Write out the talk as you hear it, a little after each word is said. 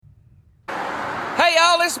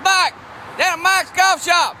this is Mike down at Mike's Golf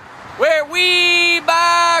Shop, where we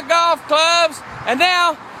buy golf clubs and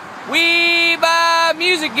now we buy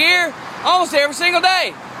music gear almost every single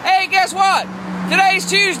day. Hey, guess what? Today's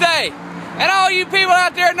Tuesday, and all you people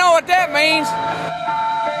out there know what that means.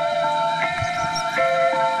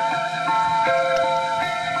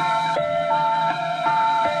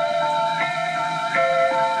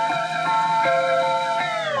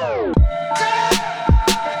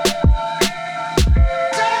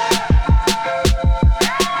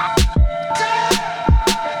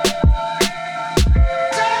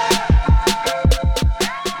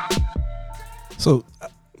 So,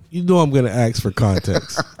 you know I'm going to ask for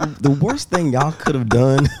context. The worst thing y'all could have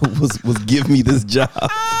done was give me this job.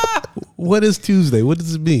 What is Tuesday? What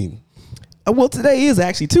does it mean? Well, today is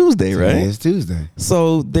actually Tuesday, right? It's Tuesday.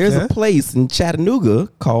 So there's a place in Chattanooga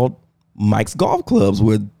called Mike's Golf Clubs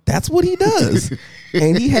where that's what he does.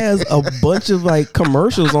 And he has a bunch of like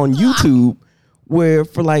commercials on YouTube where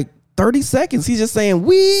for like 30 seconds he's just saying,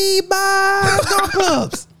 "We buy golf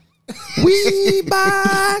clubs. We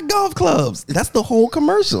buy golf clubs." That's the whole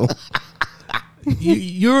commercial.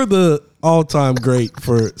 You're the all-time great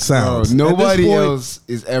for sounds. Nobody At this point, else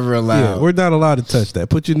is ever allowed. Yeah, we're not allowed to touch that.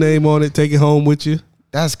 Put your name on it. Take it home with you.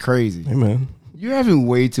 That's crazy. Hey, man. You're having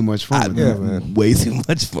way too much fun with Yeah, that. man. Way too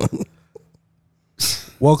much fun.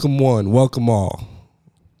 Welcome one. Welcome all.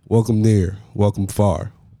 Welcome near. Welcome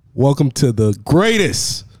far. Welcome to the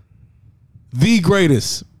greatest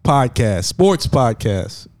podcast, sports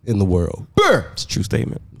podcast in the world. It's a true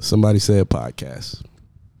statement. Somebody said podcast.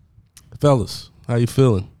 Fellas, how you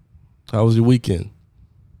feeling? How was your weekend?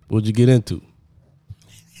 What'd you get into?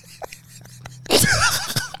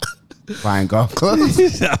 Buying golf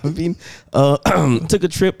clubs. I mean, took a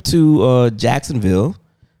trip to Jacksonville,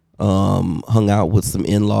 hung out with some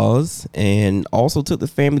in-laws, and also took the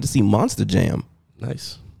family to see Monster Jam.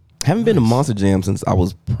 Nice. Haven't been to Monster Jam since I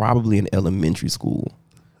was probably in elementary school.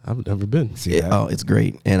 I've never been. It's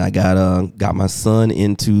great. And I got my son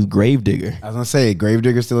into Gravedigger. I was gonna say,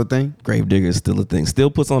 Gravedigger's still a thing. Gravedigger is still a thing. Still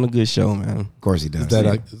puts on a good show, man. Of course he does.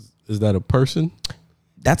 Is that a person?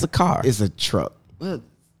 That's a car. It's a truck. Well,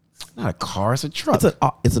 it's not a car. It's a truck.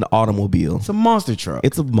 It's an automobile. It's a monster truck.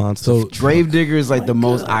 It's a monster. So truck. Gravedigger is like the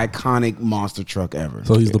most iconic monster truck ever.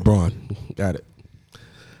 So he's LeBron. Got it.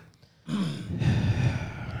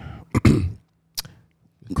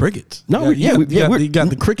 Crickets. No, you got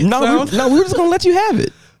the cricket sound? We're just gonna let you have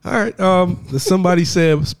it. All right. The Somebody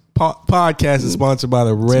Said podcast is sponsored by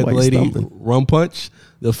the Red why you're Lady stumbling. Rum Punch,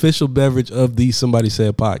 the official beverage of the Somebody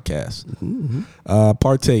Said podcast.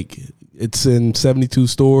 Partake. It's in 72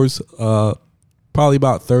 stores, probably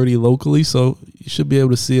about 30 locally, so you should be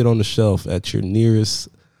able to see it on the shelf at your nearest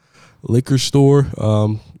liquor store,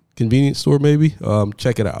 convenience store maybe.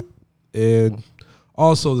 Check it out. And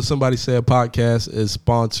also, the Somebody Said podcast is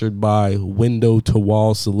sponsored by Window to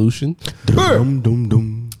Wall Solution. Dum dum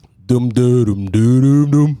dum. Dum dum dum dum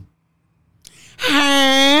dum.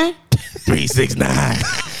 369.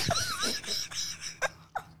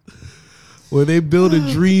 Where they build a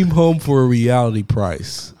dream home for a reality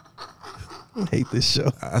price. I hate this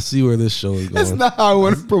show. I see where this show is going. That's not how I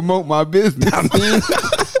want to promote my business.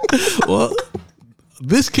 Well,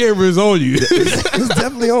 this camera is on you. It's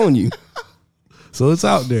definitely on you. So it's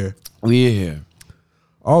out there. Yeah.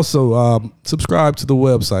 Also, subscribe to the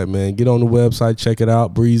website, man. Get on the website, check it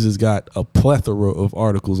out. Breeze has got a plethora of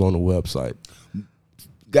articles on the website.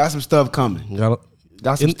 Got some stuff coming. Got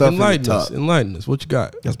some stuff in the tuck. Enlighten us. What you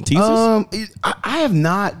got? Got some teasers? I have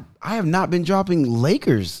not been dropping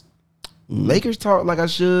Lakers. Lakers talk like I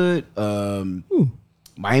should.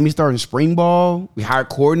 Miami starting spring ball. We hired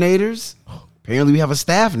coordinators. Apparently we have a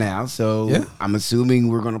staff now, so Yeah. I'm assuming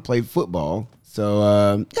we're gonna play football. So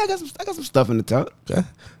I got some stuff in the tuck. Okay.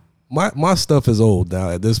 My stuff is old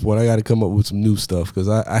now. At this point, I got to come up with some new stuff because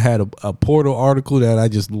I had a Portal article that I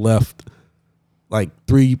just left, like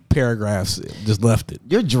 3 paragraphs. Just left it.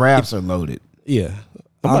 Your drafts are loaded. Yeah.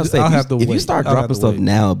 I'm about to say, if you start I'll have dropping to stuff wait.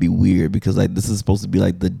 now, it'd be weird because like this is supposed to be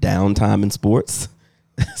like the downtime in sports.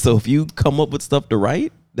 So if you come up with stuff to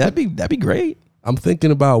write, that'd be great. I'm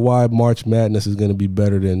thinking about why March Madness is going to be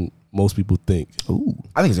better than most people think. Ooh,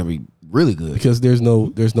 I think it's gonna be really good. Because there's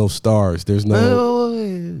no stars. There's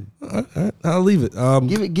no. I'll leave it.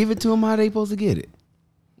 Give it to them how they supposed to get it.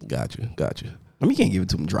 Got you. I mean, you can't give it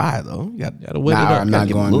to them dry though. You gotta wet it up. I'm not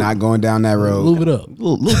going down that road. Lube it up.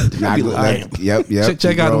 Yep.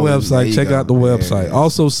 Check out the website. Check out the website. Yeah.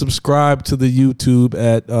 Also, subscribe to the YouTube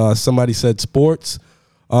at Somebody Said Sports.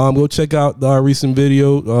 Go check out our recent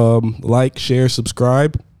video. Like, share,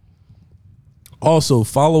 subscribe. Also,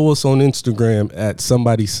 follow us on Instagram at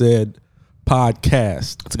Somebody Said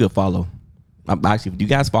Podcast. It's a good follow. Actually, do you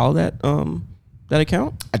guys follow that that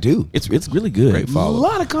account? I do. It's really good. Great follow. A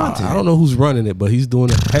lot of content. I don't know who's running it, but he's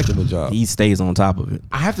doing a heck of a job. He stays on top of it.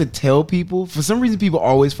 I have to tell people, for some reason, people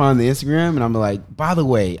always find the Instagram, and I'm like, by the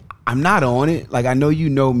way, I'm not on it. Like, I know you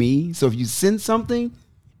know me, so if you send something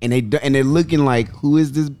and they're looking like, who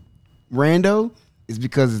is this rando? It's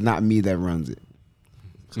because it's not me that runs it.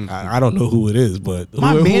 I don't know who it is, but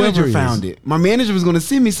My whoever manager it is. found it. My manager was going to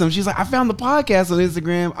send me some. She's like, I found the podcast on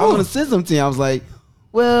Instagram. I want to send some to you. I was like,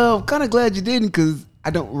 well, I'm kind of glad you didn't because I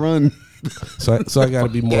don't run So I got to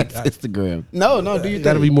be more. Instagram. No, do you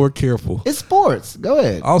Got to be more careful. It's sports. Go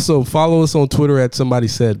ahead. Also, follow us on Twitter at Somebody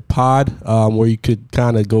Said Pod, where you could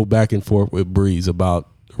kind of go back and forth with Breeze about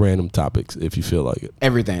random topics if you feel like it.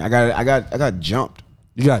 Everything. I got jumped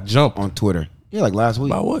You got jumped on Twitter. Yeah, like last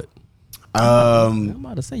week. by what? I'm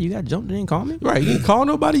about to say you got jumped and didn't call me. Right, you didn't call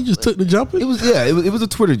nobody. You just took the jumping. It was a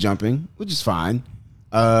Twitter jumping, which is fine.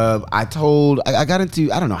 I got into,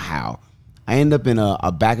 I don't know how. I ended up in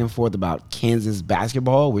a back and forth about Kansas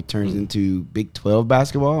basketball, which turns into Big 12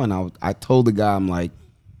 basketball. And I told the guy, I'm like,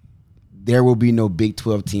 there will be no Big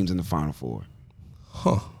 12 teams in the Final Four.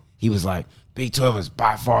 Huh. He was like, Big 12 is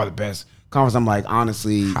by far the best conference. I'm like,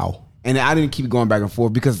 honestly. How? And I didn't keep going back and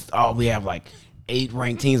forth because, we have like 8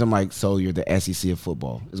 ranked teams. I'm like, so you're the SEC of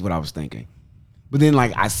football, is what I was thinking. But then,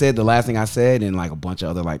 like, I said the last thing I said, and like a bunch of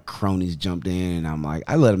other like cronies jumped in, and I'm like,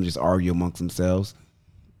 I let them just argue amongst themselves.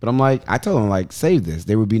 But I'm like, I told them, like, save this.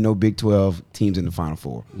 There would be no Big 12 teams in the Final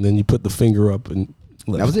Four. And then you put the finger up and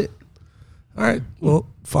left. That was it. All right. Well,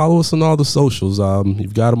 follow us on all the socials.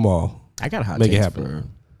 You've got them all. I got a hot Make it takes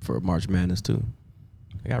happen. for March Madness too.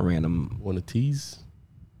 I got random. Want to tease?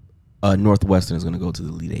 Northwestern is going to go to the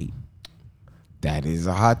Elite Eight. That is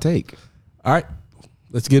a hot take. All right.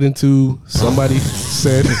 Let's get into Somebody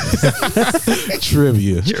Said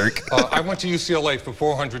Trivia. I went to UCLA for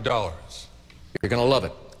 $400. You're going to love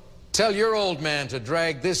it. Tell your old man to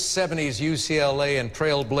drag this 70s UCLA and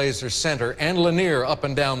Trailblazer center and Lanier up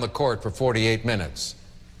and down the court for 48 minutes.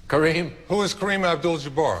 Kareem? Who is Kareem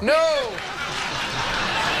Abdul-Jabbar? No!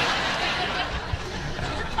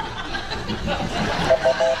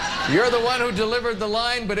 You're the one who delivered the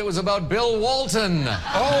line, but it was about Bill Walton.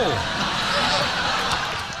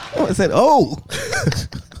 Oh, I said, oh.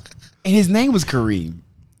 And his name was Kareem.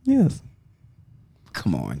 Yes.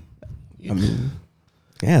 Come on. I mean,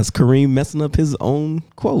 yeah, it's Kareem messing up his own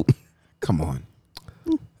quote. Come on.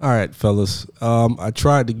 All right, fellas. I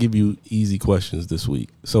tried to give you easy questions this week,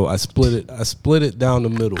 so I split it down the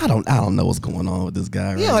middle. I don't know what's going on with this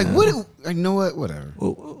guy. Yeah, right like, now. what? You know what? Whatever.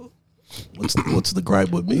 What's the gripe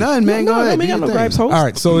with me? None, man. Go ahead. I Do your got no thing. gripes, host. All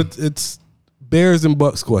right, so it's Bears and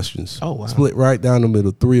Bucks questions. Oh, wow. Split right down the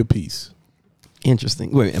middle, 3 apiece.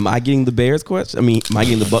 Interesting. Wait, am I getting the Bears question? I mean, am I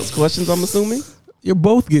getting the Bucks questions? I'm assuming. You're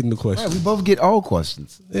both getting the All question. right, we both get all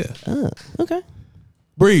questions. Yeah. Okay.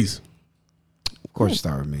 Breeze. Of course, you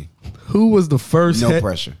start with me. Who was the first? No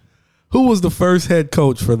pressure. Who was the first head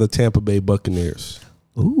coach for the Tampa Bay Buccaneers?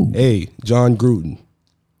 Ooh. A. John Gruden.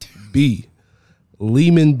 B.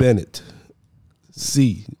 Lehman Bennett.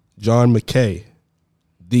 C. John McKay.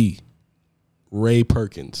 D. Ray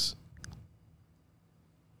Perkins.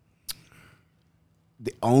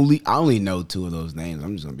 I only know 2 of those names.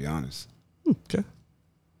 I'm just gonna be honest. Okay. I'm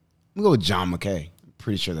gonna go with John McKay. I'm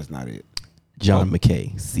pretty sure that's not it. John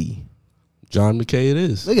McKay. C. John McKay it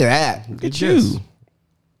is. Look at that. Look at you.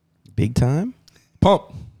 Big time.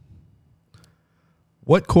 Pump.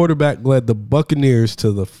 What quarterback led the Buccaneers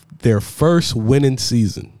to their first winning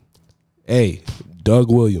season? A.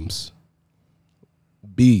 Doug Williams.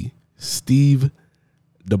 B. Steve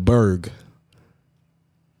DeBerg.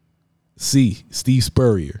 C. Steve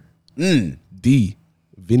Spurrier. D.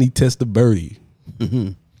 Vinny Testaverde.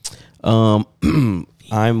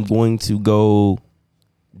 I'm going to go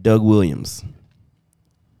Doug Williams.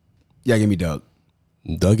 Yeah, give me Doug.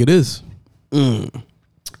 Doug it is.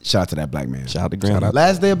 Shout out to that black man. Shout out to Grandma.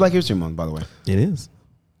 Last day of Black History Month, by the way. It is.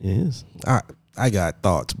 It is. I got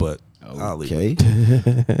thoughts, but I'll leave it.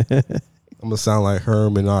 Okay. I'm going to sound like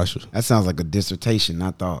Herm and Usher. That sounds like a dissertation,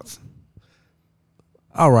 not thoughts.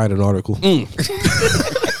 I'll write an article.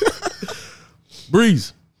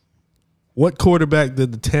 Breeze. What quarterback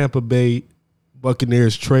did the Tampa Bay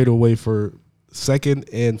Buccaneers trade away for 2nd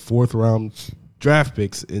and 4th round draft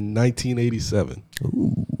picks in 1987?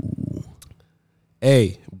 Ooh.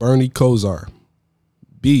 A. Bernie Kosar.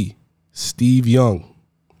 B. Steve Young.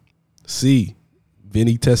 C.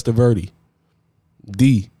 Vinny Testaverde.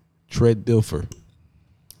 D. Trent Dilfer.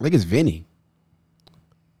 I think it's Vinny.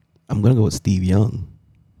 I'm going to go with Steve Young.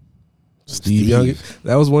 Steve Young.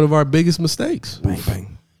 That was one of our biggest mistakes. Bang,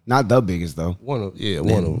 bang. Not the biggest though. One of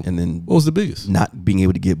them. And then What was the biggest? not being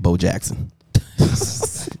able to get Bo Jackson.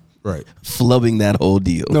 Right. Flubbing that whole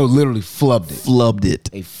deal. No, literally flubbed it. Flubbed it.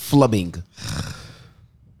 A flubbing.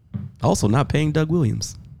 Also not paying Doug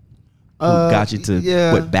Williams. Who got you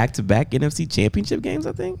to back-to-back NFC championship games,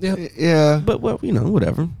 I think? Yeah. Yeah. But well,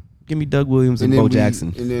 whatever. Give me Doug Williams and then Bo we-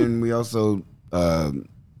 Jackson. And then we also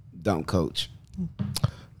dumped coach.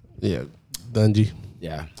 Yeah. Dungy.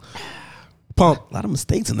 Yeah. Pump. A lot of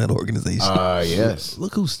mistakes in that organization. Yes.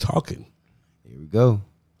 Look who's talking. Here we go.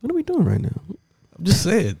 What are we doing right now? I'm just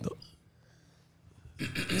saying.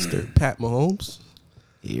 Mr. Pat Mahomes.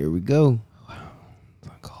 Here we go.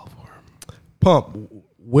 Pump.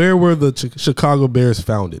 Where were the Chicago Bears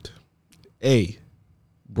founded? A.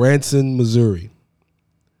 Branson, Missouri.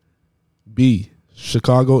 B.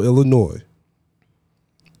 Chicago, Illinois.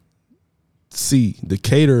 C.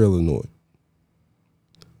 Decatur, Illinois.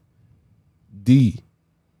 D.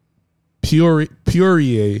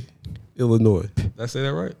 Peoria, Illinois. Did I say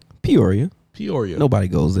that right? Peoria. Peoria. Nobody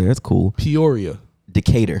goes there. It's cool. Peoria.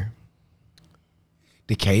 Decatur.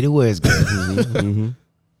 Decatur was good.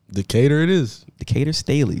 Decatur it is. Decatur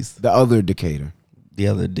Staley's. The other Decatur. The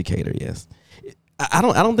other Decatur, yes. I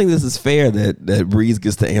don't think this is fair that Breeze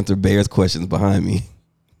gets to answer Bears questions behind me.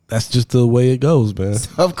 That's just the way it goes, man.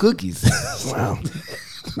 Tough cookies. Wow.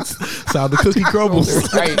 That's how the cookie crumbles.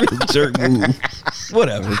 Jerk move.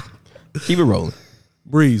 Whatever. Keep it rolling.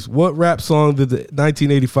 Breeze, what rap song did the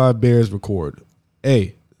 1985 Bears record?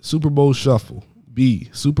 A. Super Bowl Shuffle. B.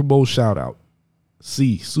 Super Bowl Shoutout.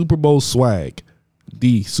 C. Super Bowl Swag.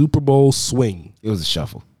 D. Super Bowl Swing. It was a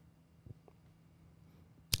shuffle.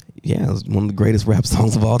 Yeah, it was one of the greatest rap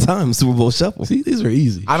songs of all time, Super Bowl Shuffle. See, these are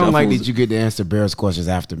easy. I don't like Shuffles- that you get to answer Bears questions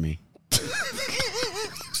after me.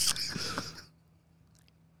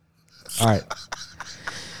 All right.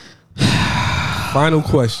 Final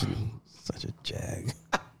question. Such a jag.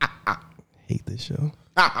 Hate this show.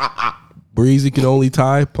 Breeze, you can only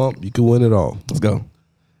tie. Pump, you can win it all. Let's go.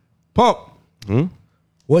 Pump.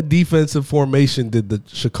 What defensive formation did the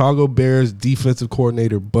Chicago Bears defensive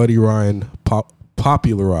coordinator Buddy Ryan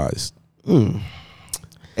popularized?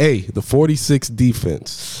 A. The 46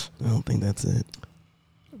 defense. I don't think that's it.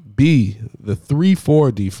 B. The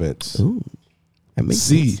 3-4 defense. Ooh, that makes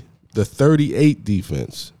C. sense. The 38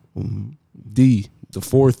 defense. D. The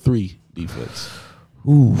 4-3 defense.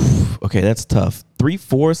 Ooh, okay, that's tough.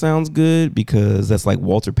 3-4 sounds good because that's like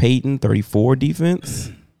Walter Payton, 34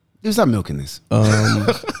 defense. Dude, stop milking this.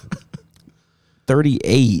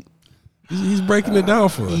 38, He's breaking it down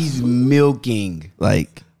for us. He's milking.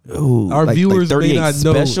 like, ooh, Our like viewers may 38 not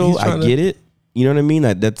know. special. He's I trying to- get it. You know what I mean?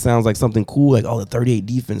 That sounds like something cool. Like, oh, the 38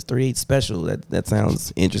 defense, 38 special. That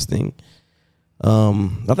sounds interesting.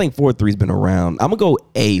 I think 4-3's been around. I'm gonna go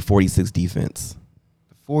A, 46 defense.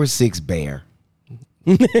 4-6 bear.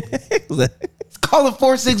 Call it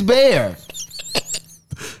 4-6 bear.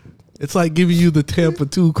 It's like giving you the Tampa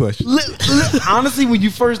 2 question. Honestly, when you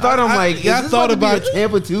first thought, I'm like, I is this thought about to be about- a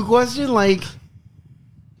Tampa 2 question. Like,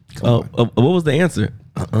 What was the answer?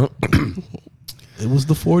 It was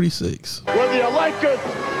the 46. Whether you like it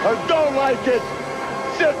or don't like it,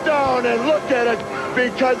 sit down and look at it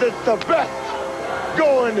because it's the best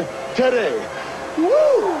going today.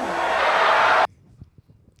 Woo!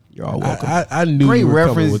 You're all welcome. I knew great you were coming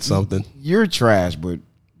reference. with something. You're trash, but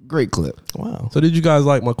great clip. Wow. So did you guys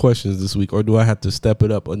like my questions this week, or do I have to step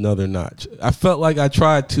it up another notch? I felt like I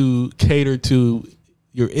tried to cater to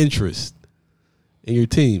your interest in your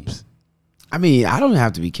teams. I mean, I don't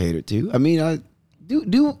have to be catered to. I mean,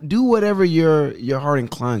 do whatever your heart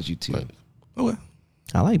inclines you to. Okay.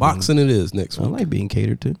 I like Boxing it is next I week. like being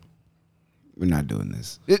catered to. We're not doing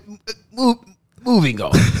this. Moving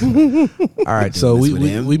on. All right, so this we, with we,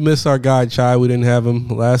 him. we missed our guy Chai. We didn't have him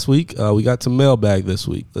last week. We got some mailbag this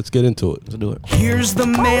week. Let's get into it. Let's do it. Here's the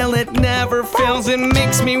mail, it never fails. It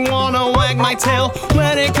makes me wanna wag my tail.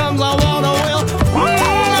 When it comes, I wanna will.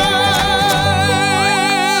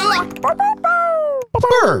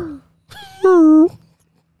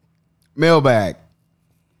 Mailbag.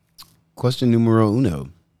 Question numero uno.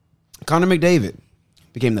 Connor McDavid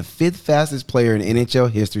became the 5th fastest player in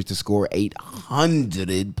NHL history to score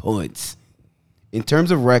 800 points. In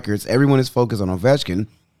terms of records, everyone is focused on Ovechkin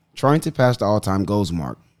trying to pass the all-time goals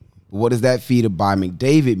mark. But what does that feat by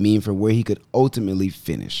McDavid mean for where he could ultimately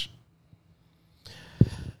finish?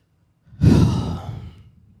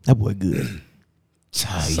 That boy good.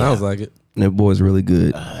 Sounds like it. That boy's really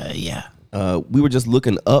good. Yeah. We were just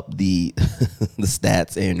looking up the the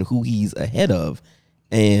stats and who he's ahead of,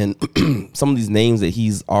 and some of these names that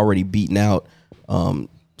he's already beaten out.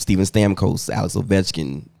 Steven Stamkos, Alex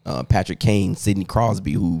Ovechkin, Patrick Kane, Sidney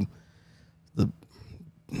Crosby, who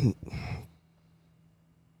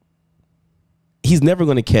he's never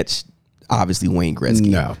going to catch, obviously, Wayne Gretzky.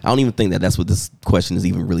 No. I don't even think that's what this question is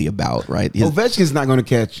even really about, right? Ovechkin's not going to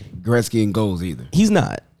catch Gretzky in goals either. He's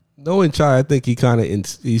not. Knowing Chai, I think he kind of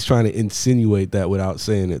he's trying to insinuate that without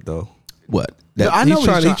saying it though. What? Yeah, I know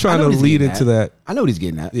he's trying to lead into that. I know what he's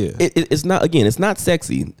getting at. Yeah. It's not, again, it's not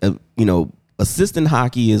sexy. Assistant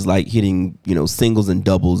hockey is like hitting, singles and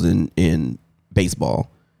doubles in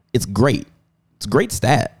baseball. It's great. It's a great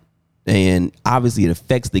stat. And obviously it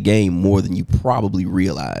affects the game more than you probably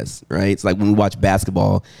realize, right? It's like when we watch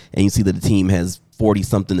basketball and you see that the team has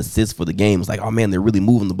 40-something assists for the game. It's like, oh, man, they're really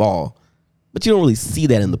moving the ball. But you don't really see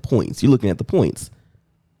that in the points. You're looking at the points.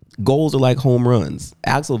 Goals are like home runs.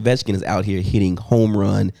 Alex Ovechkin is out here hitting home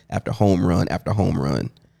run after home run after home run.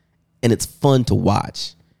 And it's fun to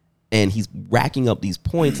watch. And he's racking up these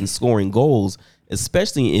points and scoring goals,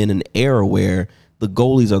 especially in an era where the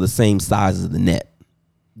goalies are the same size as the net.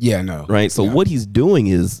 Yeah, no. Right? So what he's doing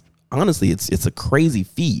is, honestly, it's a crazy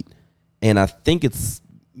feat. And I think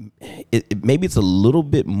maybe it's a little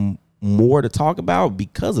bit more to talk about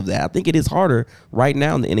because of that. I think it is harder right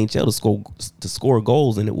now in the NHL to score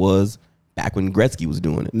goals than it was back when Gretzky was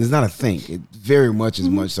doing it. And it's not a thing. It very much is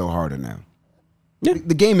much so harder now. Yeah.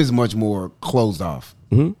 The game is much more closed off.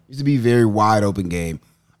 Mm-hmm. It used to be a very wide open game.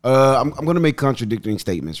 I'm going to make contradicting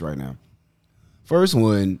statements right now. First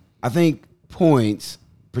one, I think points,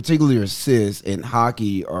 particularly assists in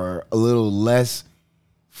hockey, are a little less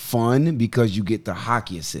fun because you get the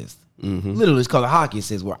hockey assist. Mm-hmm. Literally, it's called a hockey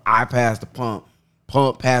assist, where I pass the pump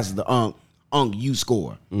passes the unk, you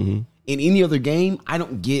score. Mm-hmm. In any other game, I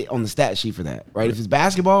don't get on the stat sheet for that, right? If it's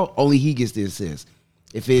basketball, only he gets the assist.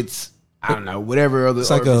 If it's, I don't know, whatever other, It's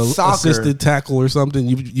like a soccer, assisted tackle or something.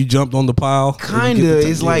 You jumped on the pile. kind of.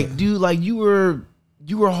 It's like, dude, like you were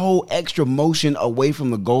a whole extra motion away from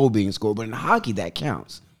the goal being scored, but in hockey that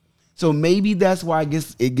counts. So maybe that's why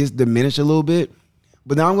it gets diminished a little bit.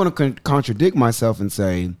 But now I'm going to contradict myself and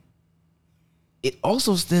say, it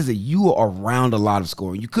also says that you are around a lot of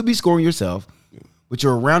scoring. You could be scoring yourself, but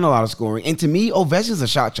you're around a lot of scoring. And to me, Ovechkin's a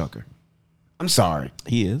shot chucker. I'm sorry.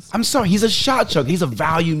 He is. I'm sorry. He's a shot chucker. He's a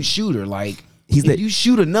volume shooter. Like, if you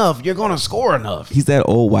shoot enough, you're going to score enough. He's that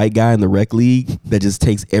old white guy in the rec league that just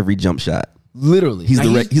takes every jump shot. Literally. He's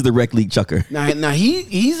the rec league chucker. Now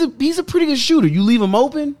he's a pretty good shooter. You leave him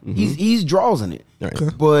open, he's draws in it.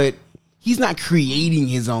 Right. But he's not creating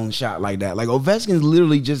his own shot like that. Like Ovechkin's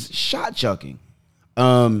literally just shot chucking.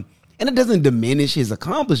 And it doesn't diminish his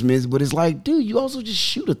accomplishments, but it's like, dude, you also just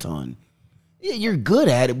shoot a ton. Yeah, you're good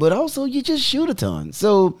at it, but also you just shoot a ton.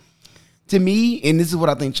 So to me, and this is what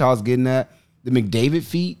I think Charles getting at, the McDavid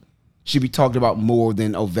feat should be talked about more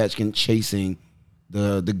than Ovechkin chasing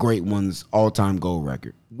the great one's all-time goal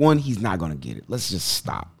record. One, he's not going to get it. Let's just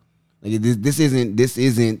stop. Like this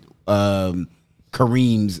isn't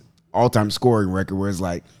Kareem's all-time scoring record where it's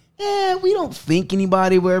like, we don't think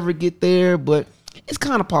anybody will ever get there, but it's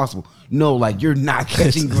kind of possible. No, like you're not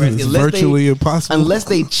catching Gretzky. It's virtually impossible. Unless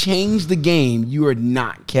they change the game, you are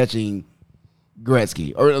not catching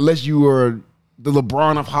Gretzky. Or unless you are the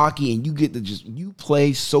LeBron of hockey and you get to you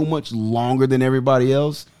play so much longer than everybody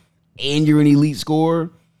else and you're an elite scorer,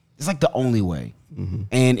 it's like the only way. Mm-hmm.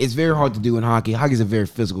 And it's very hard to do in hockey. Hockey is a very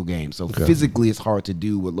physical game. So physically it's hard to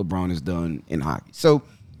do what LeBron has done in hockey. So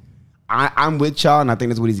I'm with y'all, and I think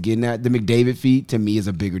that's what he's getting at. The McDavid feat, to me, is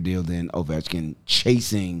a bigger deal than Ovechkin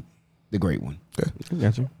chasing the great one. Okay.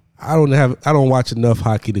 Gotcha. I don't watch enough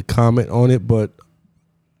hockey to comment on it, but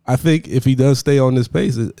I think if he does stay on this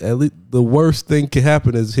pace, at least the worst thing can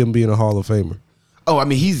happen is him being a Hall of Famer. Oh, I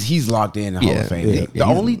mean, he's locked in the Hall of Fame. Yeah.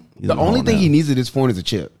 The only thing he needs at this point is a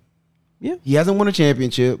chip. Yeah, he hasn't won a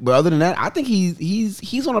championship, but other than that, I think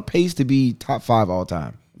he's on a pace to be top 5 all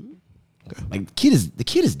time. Like the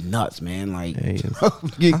kid is nuts, man. Like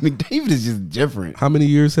McDavid is just different. How many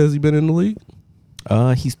years has he been in the league?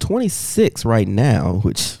 He's 26 right now,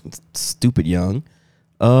 which is stupid young.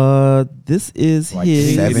 This is Like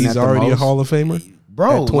his. 7 He's at the already a most. Hall of Famer,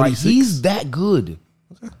 Bro, at like 26? he's that good.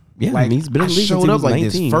 Yeah, Like he's been in I the league since showed he up was like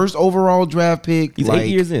 19. this first overall draft pick. He's like, 8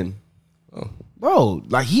 years in. Bro,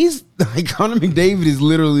 like he's like Connor McDavid is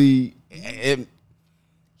literally.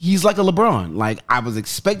 He's like a LeBron. Like I was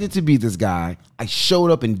expected to be this guy. I showed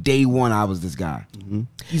up in day one. I was this guy. Mm-hmm.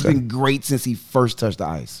 He's been great since he first touched the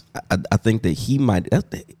ice. I think that he might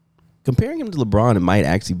comparing him to LeBron. It might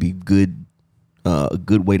actually be good, a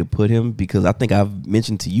good way to put him, because I think I've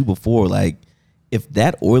mentioned to you before, like if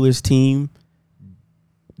that Oilers team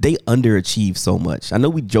they underachieve so much. I know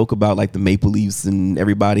we joke about like the Maple Leafs and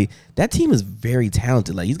everybody. That team is very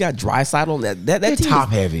talented. Like he's got Draisaitl on that They're team top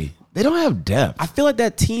is, heavy. They don't have depth. I feel like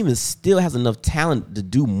that team is still has enough talent to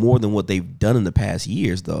do more than what they've done in the past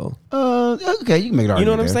years, though. Okay, you can make it. You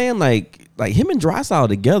know what I'm saying? Like him and Draisaitl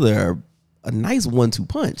together are a nice 1-2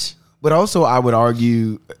 punch. But also, I would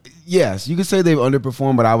argue, yes, you could say they've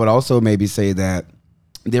underperformed, but I would also maybe say that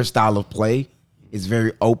their style of play is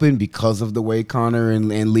very open because of the way Connor and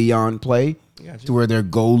Leon play, to where their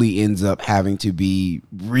goalie ends up having to be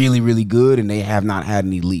really, really good, and they have not had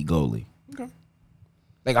an elite goalie. Okay.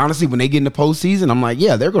 Like, honestly, when they get in the postseason, I'm like,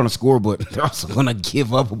 yeah, they're going to score, but they're also going to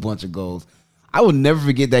give up a bunch of goals. I will never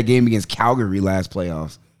forget that game against Calgary last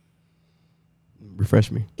playoffs.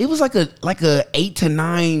 Refresh me. It was like a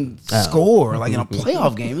 8-9 score, like in a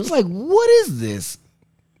playoff game. It was like, what is this?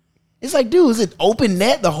 It's like, dude, is it open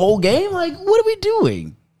net the whole game? Like, what are we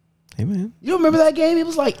doing? Hey man, you don't remember that game? It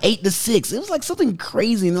was like 8-6. It was like something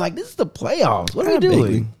crazy, and like, this is the playoffs. What are we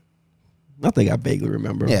doing? I think I vaguely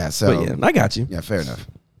remember. Yeah, so but yeah, I got you. Yeah, fair enough.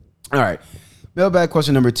 All right. Mailbag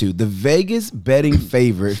question number 2. The Vegas betting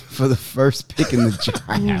favorite for the first pick in the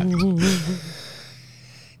draft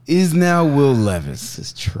is now Will Levis.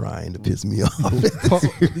 Just trying to piss me off.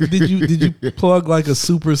 Did you plug like a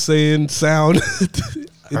Super Saiyan sound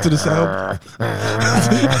into the sound?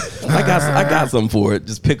 I got something for it.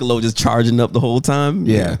 Just Piccolo just charging up the whole time.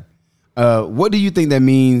 Yeah. What do you think that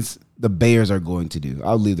means the Bears are going to do?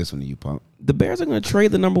 I'll leave this one to you, Pump. The Bears are going to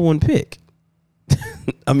trade the number 1 pick.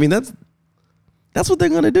 I mean, that's what they're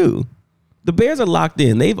going to do. The Bears are locked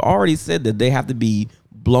in. They've already said that they have to be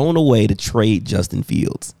blown away to trade Justin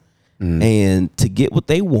Fields. And to get what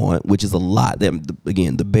they want, which is a lot.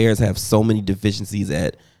 Again, the Bears have so many deficiencies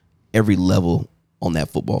at every level on that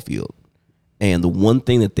football field. And the one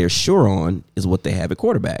thing that they're sure on is what they have at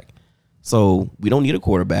quarterback. So we don't need a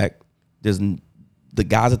quarterback. There's the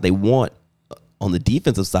guys that they want on the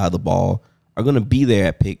defensive side of the ball are going to be there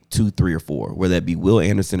at pick 2, 3, or 4, whether that be Will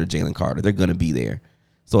Anderson or Jalen Carter. They're going to be there.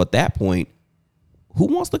 So at that point, who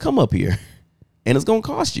wants to come up here? And it's going to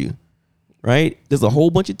cost you, right? There's a whole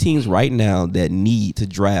bunch of teams right now that need to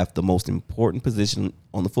draft the most important position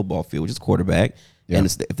on the football field, which is quarterback. Yeah. And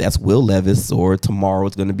if that's Will Levis, or tomorrow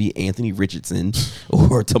it's going to be Anthony Richardson,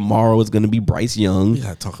 or tomorrow it's going to be Bryce Young. We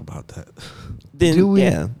got to talk about that. Then,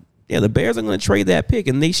 yeah, the Bears are going to trade that pick,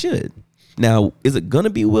 and they should. Now, is it going to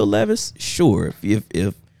be Will Levis? Sure.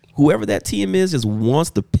 If whoever that team is just wants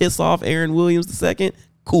to piss off Aaron Williams II,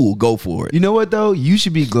 cool, go for it. You know what, though? You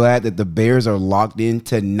should be glad that the Bears are locked in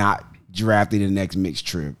to not drafting the next mixed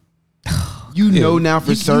trip. You know now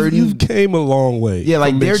for certain. You came a long way. Yeah,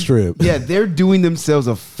 like mixed trip. Yeah, they're doing themselves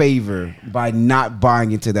a favor by not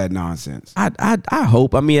buying into that nonsense. I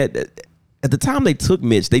hope. I mean, at the time they took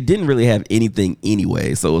Mitch, they didn't really have anything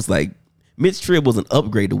anyway. So it's like Mitch Trib was an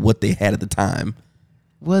upgrade to what they had at the time.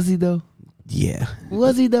 Was he though? Yeah.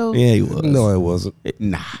 Was he though? Yeah, he was. No, it wasn't.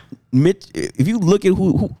 Nah. Mitch, if you look at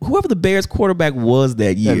whoever the Bears quarterback was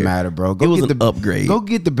that year, doesn't matter, bro. It was an upgrade. Go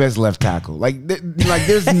get the best left tackle. Like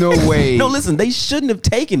there's no way. No, listen, they shouldn't have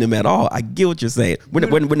taken him at all. I get what you're saying. We're not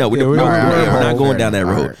going down that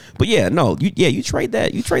road. Right. But yeah, no, you trade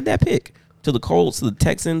that. You trade that pick to the Colts, to the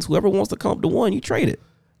Texans, whoever wants to come up to 1, you trade it.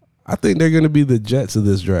 I think they're going to be the Jets of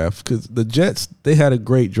this draft, because the Jets, they had a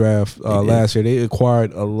great draft last year. They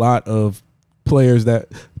acquired a lot of players that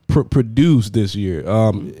produced this year.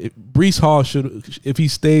 Breece Hall should, if he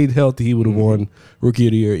stayed healthy, he would have won Rookie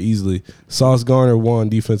of the Year easily. Sauce Gardner won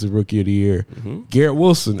Defensive Rookie of the Year. Garrett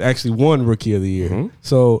Wilson actually won Rookie of the Year.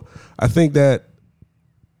 So I think that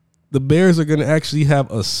the Bears are going to actually have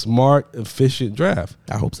a smart, efficient draft.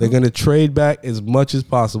 I hope so. They're going to trade back as much as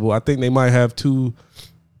possible. I think they might have 2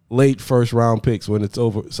 late first round picks when it's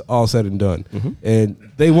over, it's all said and done.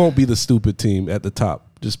 And they won't be the stupid team at the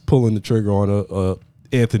top, just pulling the trigger on a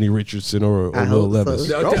Anthony Richardson or Will Levis.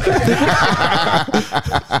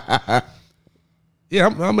 Yeah,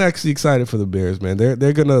 I'm actually excited for the Bears, man.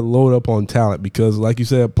 They're gonna load up on talent because, like you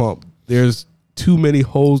said, Pump, there's too many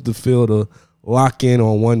holes to fill to lock in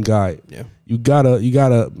on one guy. Yeah, you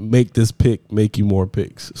gotta make this pick make you more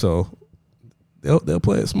picks. So they'll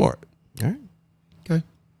play it smart. All right. Okay.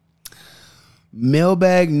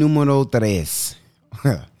 Mailbag numero 3.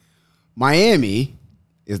 Miami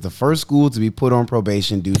is the first school to be put on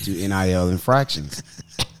probation due to NIL infractions.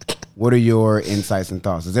 What are your insights and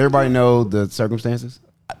thoughts? Does everybody know the circumstances?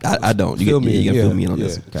 I don't. You gotta fill me in on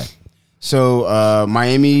this. Okay. So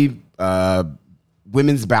Miami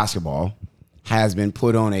women's basketball has been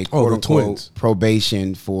put on a quote unquote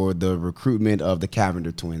probation for the recruitment of the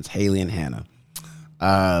Cavender twins, Haley and Hannah.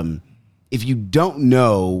 If you don't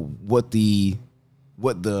know what the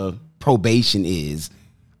what the probation is.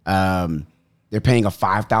 They're paying a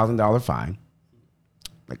 $5,000 fine,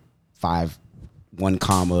 like 1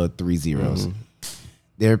 comma 3 zeros.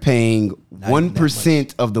 They're paying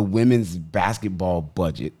 1% of the women's basketball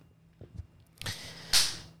budget,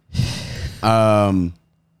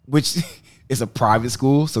 which is a private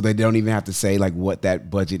school, so they don't even have to say like what that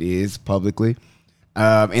budget is publicly.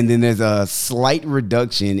 And then there's a slight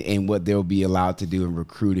reduction in what they'll be allowed to do in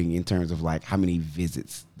recruiting in terms of like how many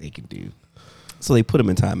visits they can do. So they put them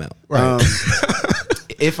in timeout. Right.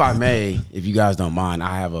 If I may, if you guys don't mind,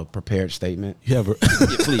 I have a prepared statement. You have a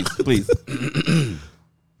Yeah, please.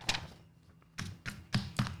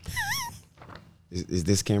 Is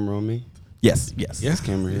this camera on me? Yes. This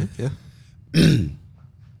camera here? yeah.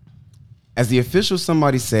 As the official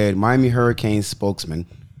somebody said, Miami Hurricanes spokesman,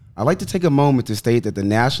 I'd like to take a moment to state that the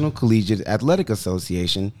National Collegiate Athletic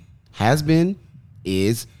Association has been,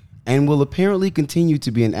 is, and will apparently continue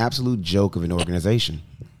to be an absolute joke of an organization.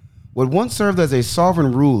 What once served as a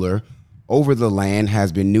sovereign ruler over the land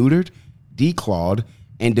has been neutered, declawed,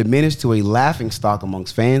 and diminished to a laughingstock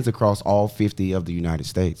amongst fans across all 50 of the United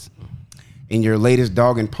States. In your latest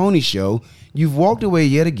dog and pony show, you've walked away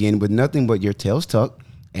yet again with nothing but your tails tucked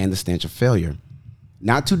and the stench of failure.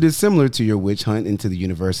 Not too dissimilar to your witch hunt into the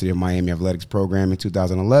University of Miami Athletics program in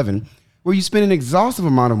 2011, where you spent an exhaustive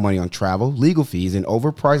amount of money on travel, legal fees, and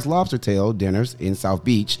overpriced lobster tail dinners in South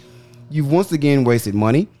Beach. You've once again wasted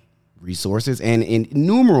money, resources, and an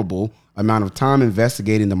innumerable amount of time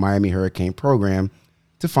investigating the Miami Hurricane program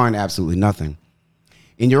to find absolutely nothing.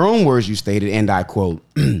 In your own words, you stated, and I quote,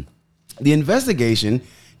 the investigation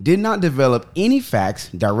did not develop any facts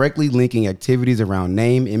directly linking activities around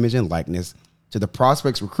name, image, and likeness to the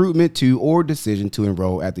prospect's recruitment to or decision to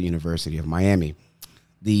enroll at the University of Miami.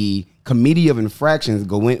 The Committee of Infractions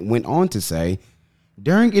went on to say,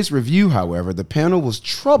 during its review, however, the panel was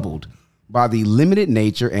troubled by the limited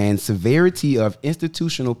nature and severity of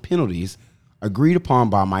institutional penalties agreed upon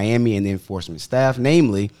by Miami and the enforcement staff,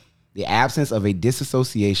 namely the absence of a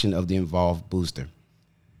disassociation of the involved booster.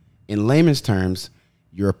 In layman's terms,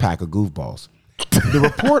 you're a pack of goofballs. The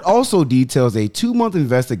report also details a 2-month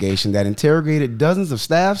investigation that interrogated dozens of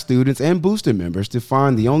staff, students, and booster members to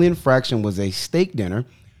find the only infraction was a steak dinner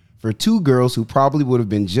for 2 girls who probably would have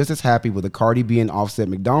been just as happy with a Cardi B and Offset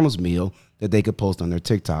McDonald's meal that they could post on their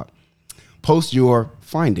TikTok. Post your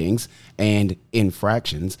findings and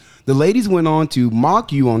infractions. The ladies went on to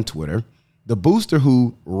mock you on Twitter. The booster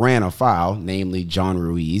who ran afoul, namely John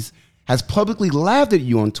Ruiz, has publicly laughed at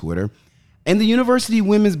you on Twitter. And the university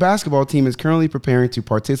women's basketball team is currently preparing to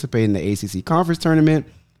participate in the ACC conference tournament,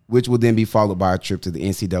 which will then be followed by a trip to the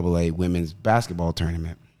NCAA women's basketball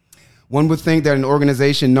tournament. One would think that an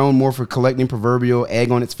organization known more for collecting proverbial egg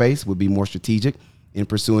on its face would be more strategic in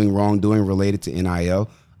pursuing wrongdoing related to NIL,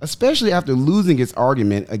 especially after losing its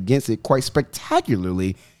argument against it quite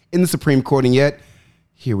spectacularly in the Supreme Court. And yet,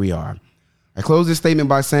 here we are. I close this statement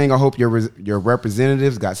by saying I hope your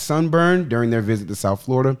representatives got sunburned during their visit to South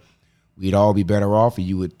Florida. We'd all be better off if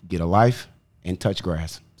you would get a life and touch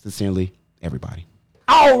grass. Sincerely, everybody.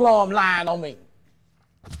 All of them lying on me.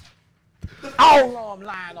 All of them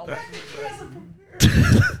lying on me.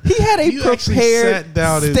 He had a You actually prepared sat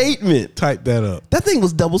down and statement. type that up. That thing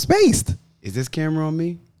was double spaced. Is this camera on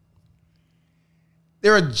me?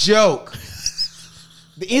 They're a joke.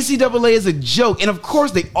 The NCAA is a joke. And of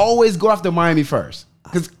course, they always go after Miami first.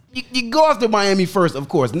 Because you go after Miami first, of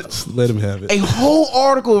course. Let him have it. A whole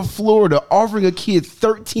article of Florida offering a kid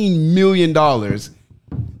 $13 million,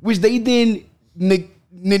 which they then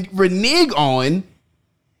renege on,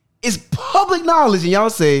 is public knowledge. And y'all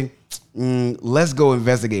say, let's go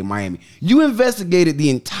investigate Miami. You investigated the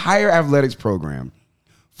entire athletics program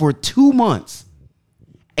for 2 months,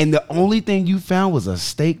 and the only thing you found was a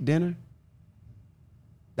steak dinner?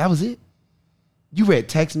 That was it? You read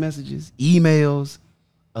text messages, emails,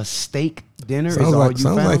 a steak dinner Sounds is all like, you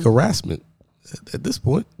sounds found? like harassment at this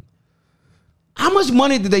point. How much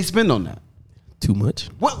money did they spend on that? Too much.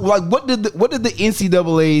 What did the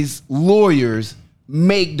NCAA's lawyers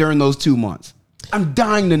make during those 2 months? I'm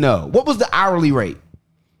dying to know. What was the hourly rate?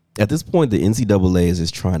 At this point, the NCAA is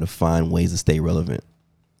just trying to find ways to stay relevant.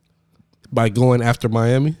 By going after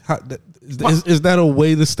Miami? Is that a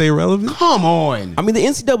way to stay relevant? Come on. I mean, the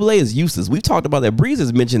NCAA is useless. We've talked about that. Breeze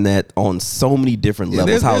has mentioned that on so many different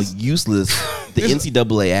levels, how useless the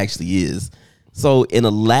NCAA actually is. So in a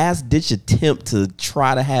last-ditch attempt to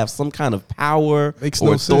try to have some kind of power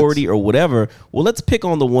or authority or whatever, well, let's pick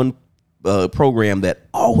on the one program that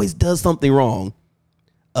always does something wrong.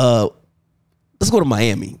 Let's go to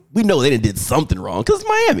Miami. We know they did something wrong because it's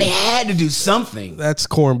Miami. They had to do something. That's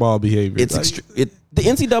cornball behavior. It's The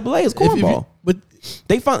NCAA is cornball. But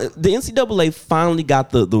The NCAA finally got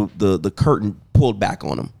the curtain pulled back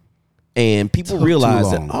on them, and people Took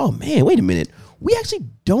realized too that, long. oh man, wait a minute, we actually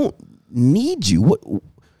don't need you. What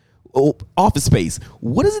Office Space?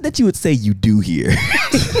 What is it that you would say you do here?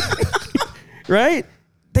 Right?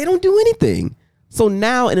 They don't do anything. So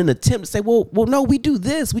now, in an attempt to say, well, no, we do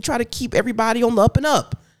this. We try to keep everybody on the up and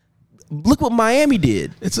up. Look what Miami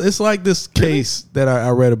did. it's like this case that I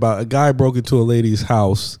read about. A guy broke into a lady's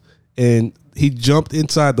house and he jumped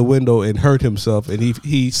inside the window and hurt himself, and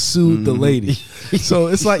he sued the lady. So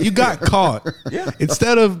it's like you got caught. Yeah.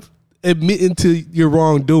 Instead of admitting to your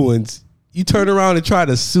wrongdoings, you turn around and try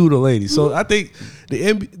to sue the lady. So I think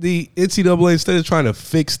the NCAA, instead of trying to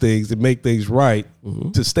fix things and make things right,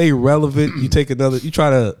 to stay relevant, you try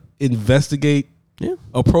to investigate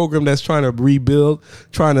a program that's trying to rebuild,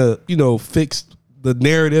 trying to fix the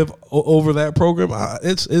narrative over that program.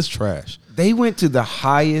 It's trash. They went to the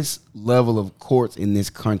highest level of courts in this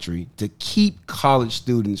country to keep college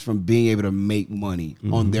students from being able to make money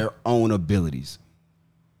on their own abilities.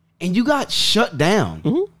 And you got shut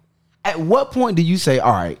down. At what point do you say,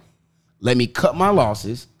 all right, let me cut my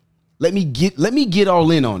losses. Let me get all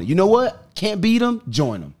in on it. You know what? Can't beat them,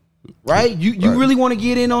 join them. Right? You really want to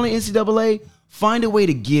get in on the NCAA? Find a way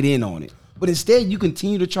to get in on it. But instead, you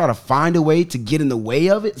continue to try to find a way to get in the way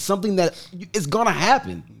of it, something that is going to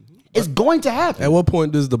happen. It's going to happen. At what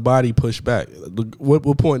point does the body push back?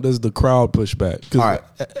 What point does the crowd push back? All right.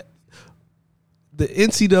 The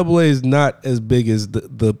NCAA is not as big as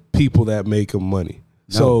the people that make them money.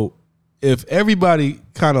 No. So if everybody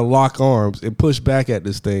kind of lock arms and push back at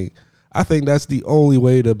this thing, I think that's the only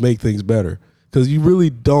way to make things better, because you really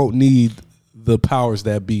don't need the powers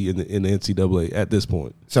that be in the NCAA at this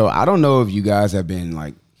point. So I don't know if you guys have been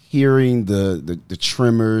like hearing the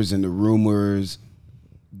tremors and the rumors.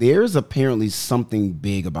 There's apparently something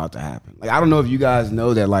big about to happen. Like, I don't know if you guys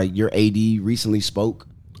know that like your AD recently spoke.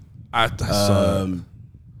 I saw that.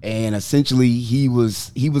 And essentially he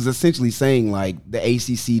was essentially saying like the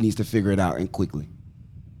ACC needs to figure it out, and quickly.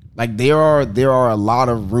 Like there are a lot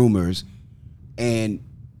of rumors, and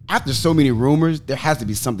after so many rumors, there has to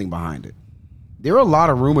be something behind it. There are a lot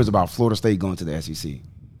of rumors about Florida State going to the SEC,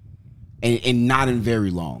 and not in very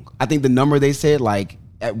long. I think the number they said, like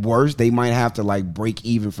at worst, they might have to like break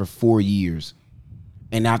even for 4 years,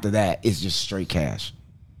 and after that, it's just straight cash.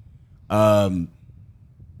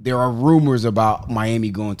 There are rumors about Miami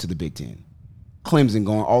going to the Big Ten, Clemson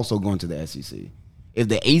also going to the SEC. If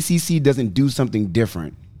the ACC doesn't do something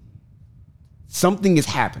different, something is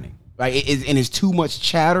happening. Like and it's too much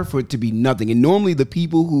chatter for it to be nothing. And normally the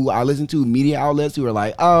people who I listen to, media outlets who are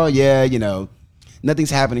like, oh yeah, nothing's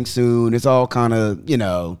happening soon. It's all kind of,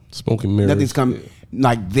 Smoking mirrors. nothing's coming.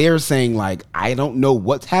 Like they're saying like, I don't know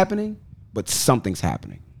what's happening, but something's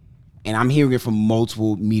happening. And I'm hearing it from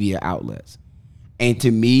multiple media outlets. And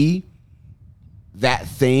to me, that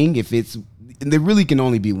thing, there really can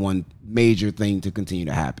only be one major thing to continue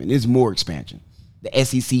to happen. It's more expansion. The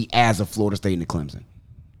SEC as a Florida State and the Clemson,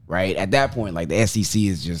 right? At that point, like the SEC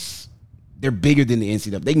is just, they're bigger than the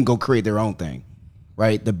NCAA. They can go create their own thing,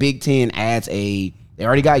 right? The Big Ten adds they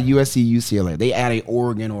already got USC, UCLA. They add a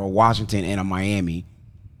Oregon or a Washington and a Miami.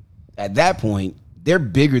 At that point, they're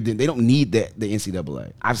bigger than, they don't need the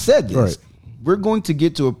NCAA. I've said this. Right. We're going to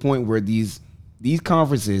get to a point where these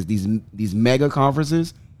conferences, these mega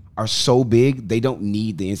conferences are so big, they don't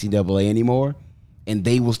need the NCAA anymore, and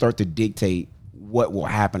they will start to dictate what will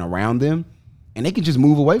happen around them, and they can just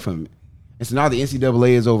move away from it. And so now the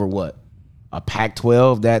NCAA is over what? A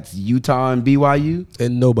Pac-12 that's Utah and BYU,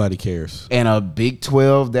 And nobody cares. and a Big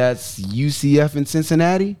 12 that's UCF and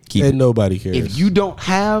Cincinnati. And nobody cares. If you don't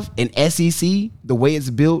have an SEC the way it's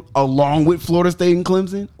built along with Florida State and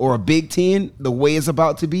Clemson, or a Big Ten the way it's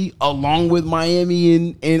about to be along with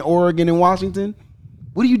Miami and Oregon and Washington,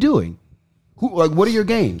 what are you doing? What are your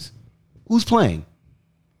games? Who's playing?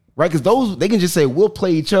 Right? Because those, they can just say, we'll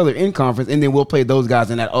play each other in conference, and then we'll play those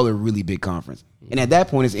guys in that other really big conference. And at that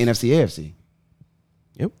point, it's NFC, AFC.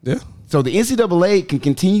 Yep. Yeah. So the NCAA can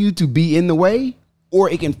continue to be in the way, or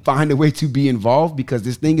it can find a way to be involved, because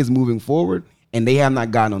this thing is moving forward and they have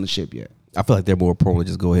not gotten on the ship yet. I feel like they're more prone to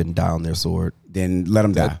just go ahead and die on their sword. Then let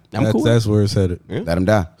them die. I'm cool. That's where it's headed. Let them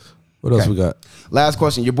die. What else Okay. we got? Last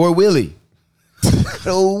question. Your boy Willie.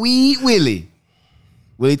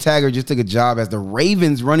 Willie Taggart just took a job as the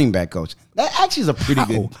Ravens running back coach. That actually is a pretty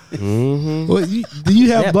good. Well, do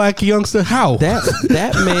you have black youngster? How?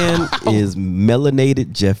 That man is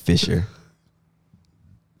melanated Jeff Fisher.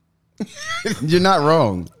 You're not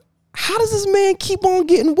wrong. How does this man keep on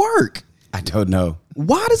getting work? I don't know.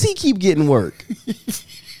 Why does he keep getting work?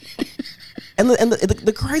 And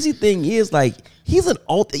the crazy thing is, like, he's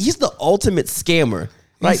the ultimate scammer.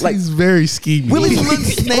 He's very scheming.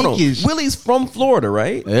 Willie's from Florida,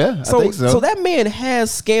 right? Yeah, I think so. So that man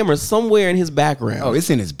has scammers somewhere in his background. Oh,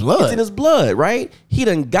 it's in his blood. It's in his blood, right? He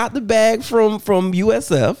done got the bag from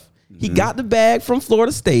USF. He got the bag from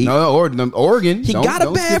Florida State. No, Oregon. He got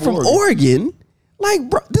a bag from Oregon.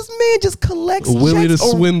 Like, bro, this man just collects Willie the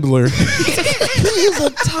checks swindler. He is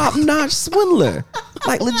a top-notch swindler.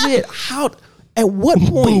 Like, legit, at what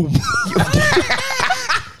point?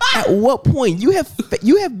 At what point you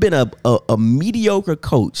have been a mediocre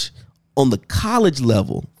coach on the college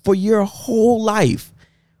level for your whole life?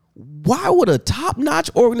 Why would a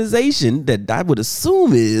top-notch organization that I would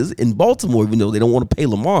assume is in Baltimore, even though they don't want to pay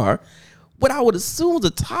Lamar, what I would assume is a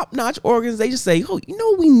top-notch organization say, oh, you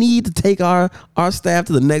know, we need to take our staff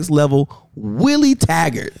to the next level? Willie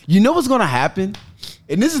Taggart. You know what's going to happen?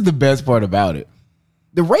 And this is the best part about it.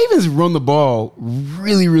 The Ravens run the ball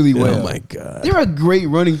really, really well. Oh my God. They're a great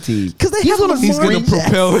running team. Because He's going to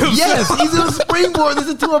propel himself. Yes, he's going to springboard this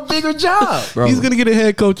into a bigger job. Bro. He's going to get a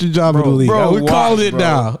head coaching job in the league. We're calling it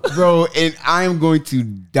now. Bro, and I am going to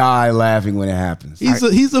die laughing when it happens.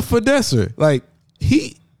 He's a finesser. Like,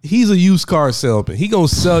 he's a used car salesman. He going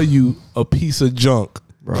to sell you a piece of junk.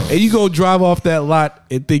 Bro. And you go drive off that lot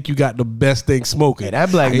and think you got the best thing smoking. Yeah,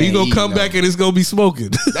 that black and man you gonna come back and it's gonna be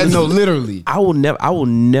smoking. No, literally. I will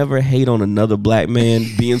never hate on another black man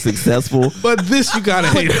being successful. But this you gotta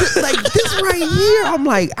hate. Like this right here, I'm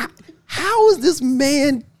like, how is this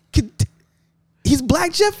man? He's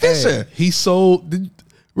Black Jeff Fisher. Hey, he sold.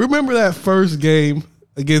 Remember that first game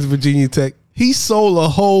against Virginia Tech? He sold a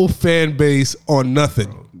whole fan base on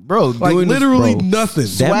nothing. Bro, like literally nothing.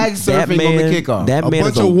 Swag surfing on the kickoff. That man a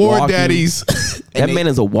bunch of war daddies. That man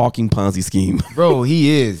is a walking Ponzi scheme. Bro,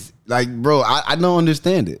 he is. Like, bro, I don't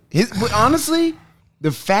understand it. But honestly,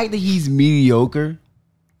 the fact that he's mediocre.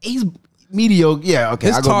 Yeah, okay.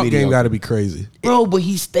 His talk game got to be crazy, bro. But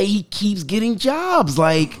he keeps getting jobs.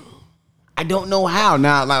 Like, I don't know how.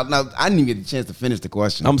 Now, I didn't even get a chance to finish the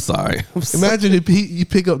question. I'm sorry. Imagine if you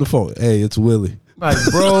pick up the phone. Hey, it's Willie. Like,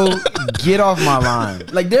 bro, get off my line.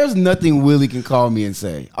 Like, there's nothing Willie can call me and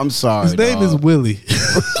say. I'm sorry. His name is Willie.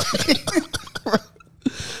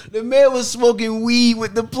 The man was smoking weed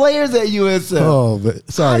with the players at USF. Oh, man.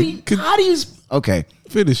 Sorry. How do you? Okay,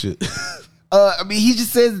 finish it. I mean, he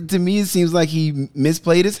just says to me, it seems like he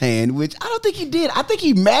misplayed his hand, which I don't think he did. I think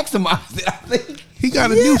he maximized it. I think he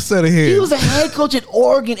got a new set of hands. He was a head coach at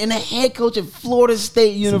Oregon and a head coach at Florida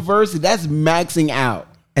State University. That's maxing out.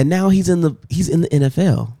 And now he's in the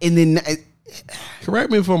NFL. And then,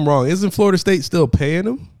 correct me if I'm wrong. Isn't Florida State still paying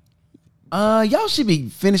him? Y'all should be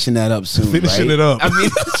finishing that up soon. Finishing right? it up. I mean,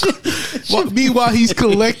 meanwhile, he's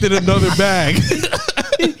collected another bag.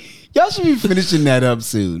 Y'all should be finishing that up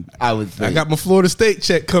soon. I would think. I got my Florida State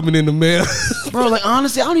check coming in the mail. Bro, like,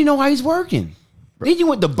 honestly, I don't even know why he's working. Then you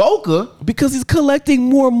went to Boca because he's collecting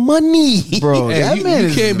more money, bro. Hey, that man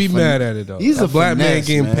you can't be mad at it though. He's a black man finesse,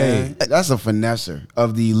 getting paid. That's a finesser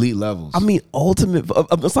of the elite levels. I mean, ultimate.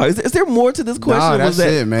 I'm sorry. Is there more to this question? Nah, that's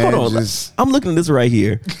it, man. Hold on. I'm looking at this right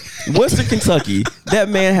here. Western Kentucky. That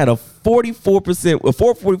man had a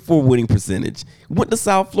 444 winning percentage. Went to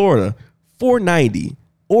South Florida, 490.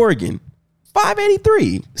 Oregon,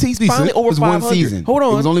 583. So he's finally over 500. One season. Hold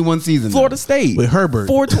on. It was only one season. Florida State with Herbert,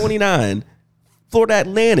 429. Florida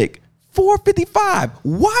Atlantic, 455.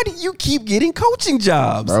 Why do you keep getting coaching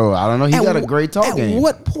jobs? Bro, I don't know. He got a great talk game. At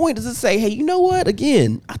what point does it say, hey, you know what?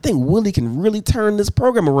 Again, I think Willie can really turn this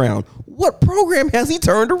program around. What program has he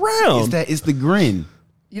turned around? It's the grin.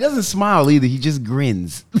 He doesn't smile either. He just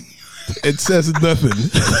grins. It says nothing.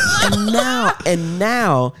 And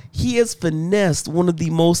now he has finessed one of the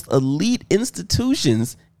most elite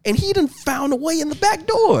institutions, and he done found a way in the back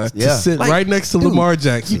door. Yeah. To sit right next to Lamar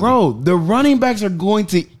Jackson. Bro, the running backs are going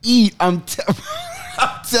to eat. I'm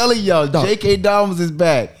telling y'all, J.K. Dobbins is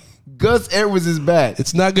back. Gus Edwards is back.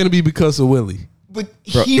 It's not going to be because of Willie. But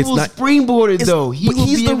he will springboard it, though.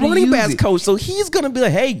 He's the running backs coach, so he's going to be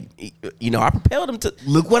like, hey, I propelled him to...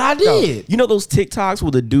 Look what I did. You know those TikToks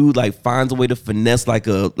where the dude like finds a way to finesse like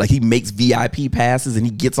he makes VIP passes and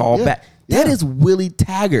he gets all back? That is Willie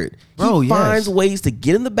Taggart. Bro, he finds ways to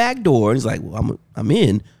get in the back door, and he's like, well, I'm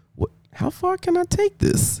in. How far can I take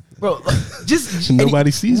this? Bro, just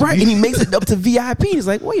nobody sees right, me. And he makes it up to VIP. He's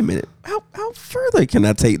like, wait a minute, how further can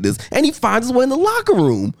I take this? And he finds his way in the locker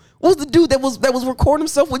room. What was the dude that was recording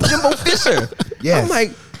himself with Jimbo Fisher? Yes. I'm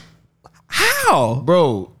like, how,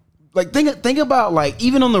 bro? Like think about like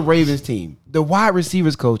even on the Ravens team, the wide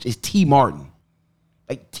receivers coach is T. Martin.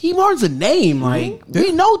 Like T. Martin's a name. Like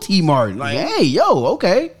we know T. Martin. Like hey, yo,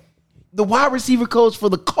 okay. the wide receiver coach for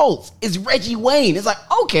the Colts is Reggie Wayne. It's like,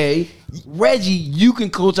 okay, Reggie, you can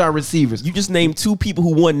coach our receivers. You just named 2 people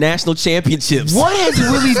who won national championships. What has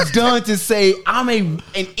Willie done to say I'm an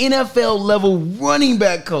NFL level running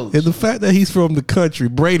back coach? And the fact that he's from the country,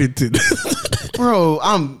 Bradenton. Bro,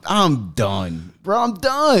 I'm done. Bro, I'm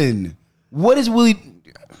done. What is Willie?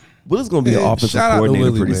 Willie's gonna be the offensive Shout out to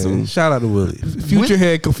coordinator Willie, pretty man. soon. Shout out to Willie.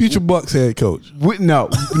 Future Bucks head coach. No.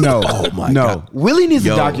 Oh my God. Willie needs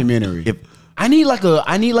Yo, a documentary. if- I need like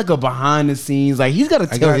a behind the scenes. Like he's got to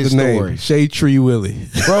I tell got his the name. story, Shade Tree Willie.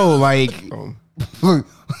 bro. Like,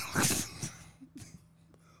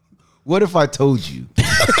 what if I told you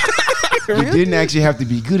you didn't actually have to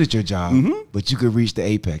be good at your job, but you could reach the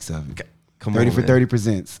apex of it? Come 30 on, for man. 30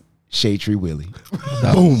 presents Shade Tree Willie.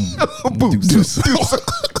 Boom.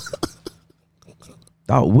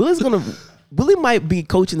 Dog, Willie might be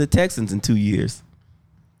coaching the Texans in 2 years.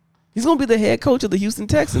 He's gonna be the head coach of the Houston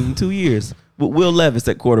Texans in 2 years with Will Levis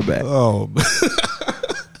at quarterback. Oh,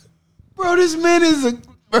 Bro, this man is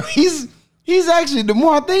he's actually, the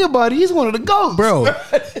more I think about it, he's one of the GOATs. bro.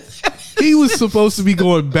 He was supposed to be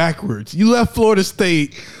going backwards. You left Florida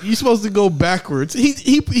State. You're supposed to go backwards.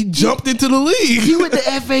 He jumped into the league. He went to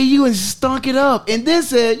FAU and stunk it up and then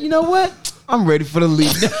said, you know what? I'm ready for the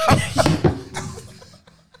league now.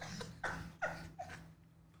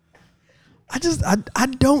 I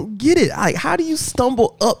don't get it. Like, how do you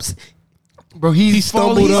stumble up? Bro, he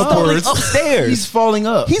stumbled upwards. Upstairs. He's falling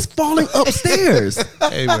up. He's falling upstairs.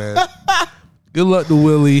 Hey, man. Good luck to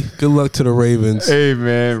Willie. Good luck to the Ravens. Hey,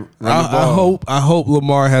 man. Run the ball. I hope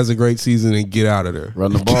Lamar has a great season and get out of there.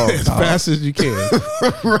 Run the ball. as fast as you can.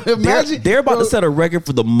 They're about to set a record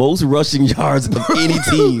for the most rushing yards of any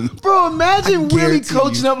team. Bro, imagine Willie guarantee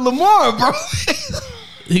coaching you. up Lamar, bro.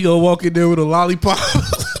 He gonna walk in there with a lollipop.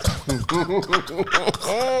 Bro,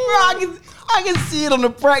 I can see it on the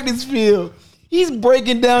practice field. He's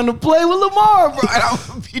breaking down the play with Lamar, bro. And I'm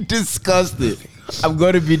gonna be disgusted. I'm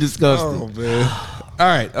gonna be disgusted. Oh man! All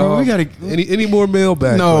right, Bro, we gotta. any more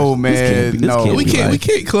mailbag? No, questions? man. this No, can't we be can't. right. We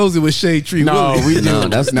can't close it with Shade Tree. No, Willie. we No,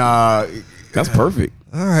 that's nah. That's perfect.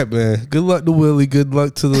 All right, man. Good luck to Willie. Good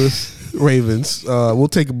luck to the Ravens. We'll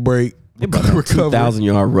take a break. They about to have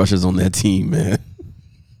 2,000-yard rushes on that team, man.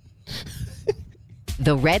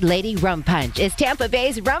 The Red Lady Rum Punch is Tampa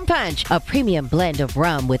Bay's Rum Punch, a premium blend of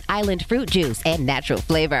rum with island fruit juice and natural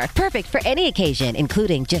flavor. Perfect for any occasion,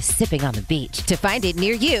 including just sipping on the beach. To find it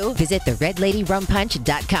near you, visit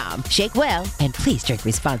theredladyrumpunch.com. Shake well, and please drink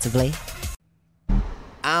responsibly.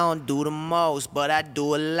 I don't do the most, but I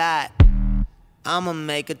do a lot. I'ma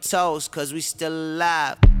make a toast, cause we still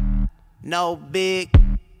alive. No big,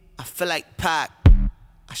 I feel like Pac.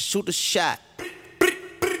 I shoot a shot.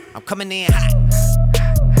 I'm coming in hot.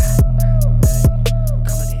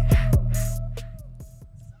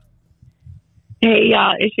 Hey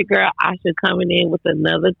y'all, it's your girl Asha coming in with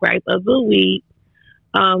another gripe of the week.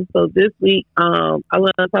 So this week, I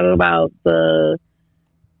want to talk about to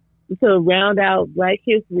round out Black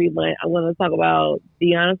History Month. I want to talk about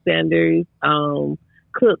Deion Sanders'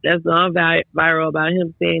 clip that's gone viral about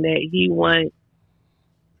him saying that he wants.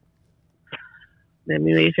 Let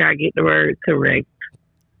me make sure I get the word correct.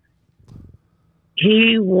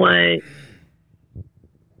 He wants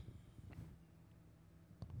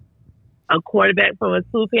a quarterback from a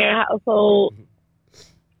two-parent household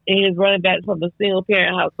and his running back from a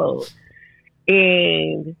single-parent household.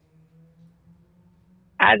 And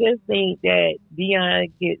I just think that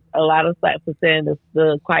Deion gets a lot of slack for saying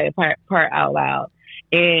the quiet part out loud.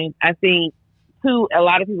 And I think, too, a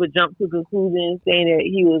lot of people jump to conclusions saying that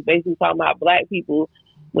he was basically talking about black people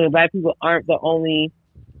when black people aren't the only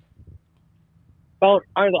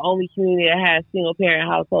community that has single-parent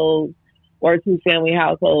households or two-family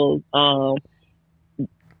households.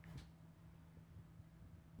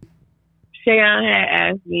 Shayon had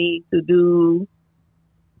asked me to do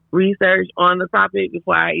research on the topic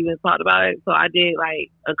before I even talked about it. So I did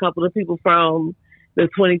like a couple of people from the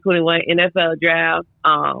 2021 NFL draft,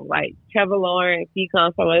 like Trevor Lawrence. He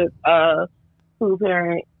comes from a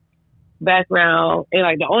two-parent background. And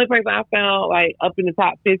like the only person I found like up in the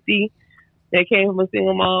top 50 that came from a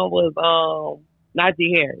single mom was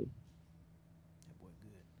Najee Harris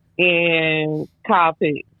and Kyle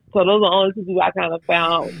Pitts. So those are the only two people I kind of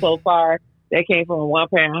found so far that came from a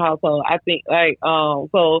one-parent household. I think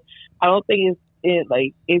so I don't think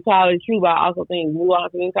it's entirely true, but I also think we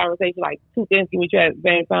want to this conversation, like two things can be true at the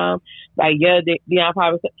same time. Like, yeah, Deion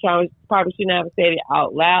probably shouldn't have said it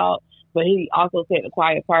out loud, but he also said the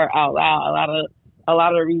quiet part out loud. A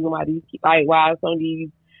lot of the reason why some of these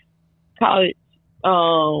college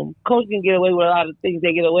coaches can get away with a lot of things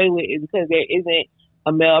they get away with is because there isn't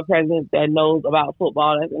a male presence that knows about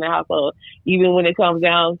football that's in the household. Even when it comes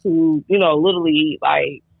down to, Little League,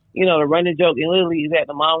 like, the running joke in Little League is that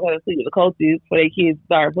the moms have to sleep with the coaches for their kids to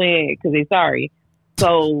start playing because they're sorry.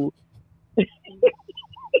 So, I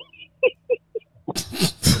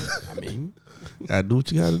mean, gotta do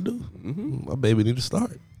what you gotta do. My baby need to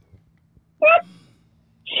start.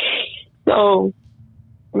 So,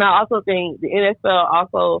 and I also think the NFL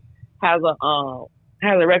also has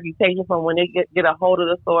a reputation from when they get a hold of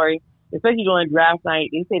the story, especially during draft night.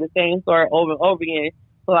 They say the same story over and over again.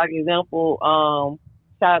 So, like example,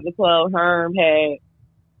 shout out to Club Herm had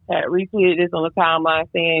retweeted this on the timeline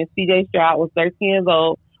saying C.J. Stroud was 13 years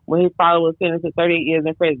old when his father was sentenced to 38 years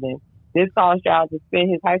in prison. This caused Stroud to spend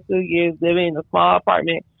his high school years living in a small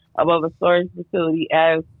apartment above a storage facility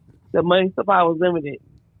as the money supply was limited.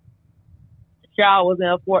 Stroud was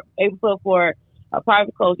able to afford a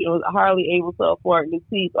private coach and was hardly able to afford new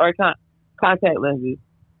teeth or contact lenses.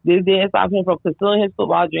 This didn't stop him from pursuing his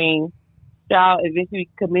football dream. Stroud eventually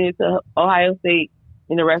committed to Ohio State,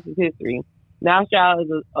 and the rest is history. Now Stroud is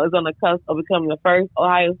on the cusp of becoming the first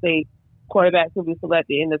Ohio State quarterback to be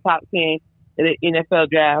selected in the top 10 in the NFL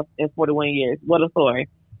draft in 41 years. What a story.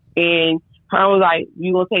 And Herm was like,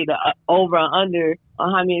 you going to take the over and under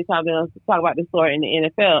on how many times they're going to talk about this story in the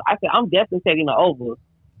NFL. I said, I'm definitely taking the over.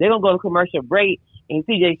 They're going to go to commercial break, and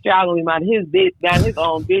C.J. Stroud going to be minding his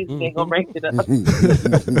own business. They're going to bring it up.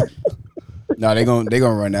 No, they're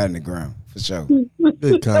gonna run that in the ground, for sure.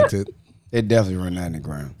 Good content. They definitely run that in the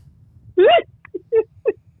ground.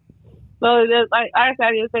 So, like I said,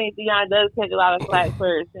 I just think Deion does take a lot of slack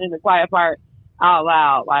for saying the quiet part out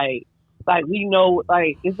loud. Like we know,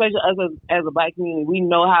 like especially us as a black community, we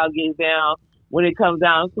know how it gets down when it comes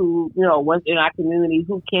down to what's in our community,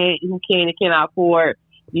 who can and cannot afford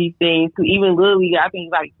these things. To even Little League, I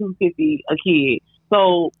think it's like $250 a kid.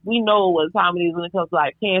 So we know what time it is when it comes to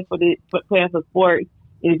like paying for sports.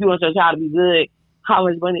 And if you want your child to be good, how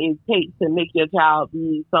much money it takes to make your child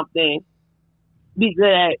be good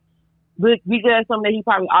at something that he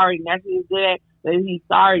probably already naturally is good at. But if he's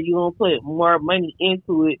sorry, you're gonna put more money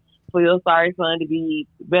into it for your sorry son to be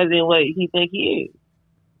better than what he think he is.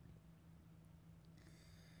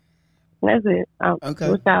 That's it. Okay.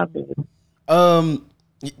 What's out there?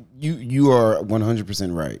 You are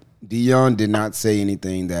 100% right. Deion did not say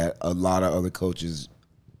anything that a lot of other coaches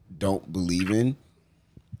don't believe in.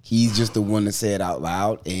 He's just the one to say it out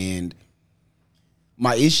loud. And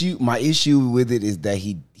my issue with it is that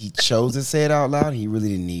he chose to say it out loud. He really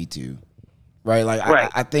didn't need to, right? Like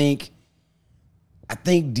right. I think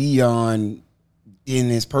Deion, in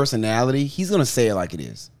his personality, he's gonna say it like it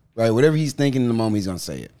is, right? Whatever he's thinking in the moment, he's gonna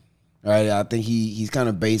say it, right? I think he's kind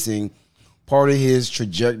of basing part of his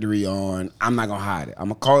trajectory on, I'm not gonna hide it. I'm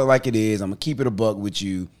gonna call it like it is. I'm gonna keep it a buck with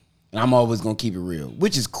you, and I'm always gonna keep it real,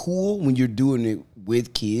 which is cool when you're doing it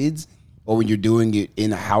with kids or when you're doing it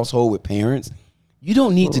in a household with parents. You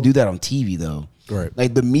don't need to do that on TV though. Right.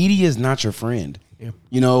 Like the media is not your friend. Yeah.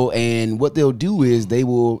 And what they'll do is they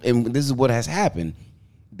will, and this is what has happened.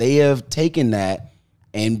 They have taken that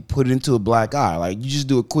and put it into a black eye. Like you just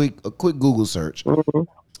do a quick Google search.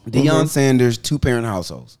 Deion Sanders, 2-parent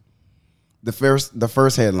households. The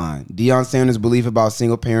first headline: Deion Sanders' belief about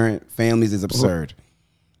single parent families is absurd.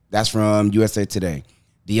 That's from USA Today.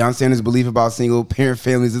 Deion Sanders' belief about single parent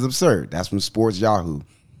families is absurd. That's from Sports Yahoo.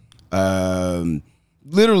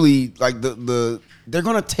 Literally, like they're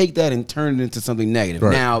gonna take that and turn it into something negative.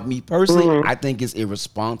 Right. Now, me personally, I think it's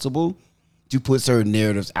irresponsible to put certain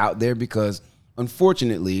narratives out there because,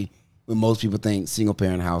 unfortunately, when most people think single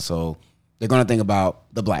parent household, they're gonna think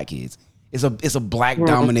about the black kids. It's a black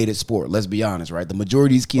dominated sport. Let's be honest, right? The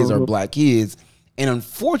majority of these kids are black kids, and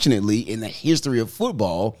unfortunately, in the history of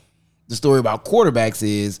football, the story about quarterbacks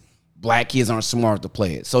is black kids aren't smart to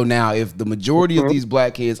play it. So now, if the majority of these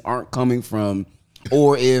black kids aren't coming from,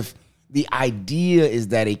 or if the idea is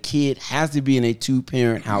that a kid has to be in a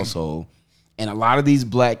 2-parent household, and a lot of these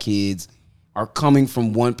black kids are coming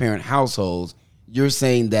from 1-parent households, you're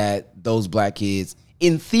saying that those black kids,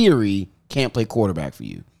 in theory, can't play quarterback for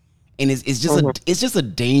you. And it's just a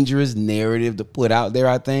dangerous narrative to put out there,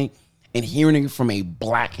 I think. And hearing it from a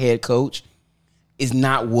black head coach is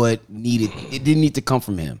not what needed. It didn't need to come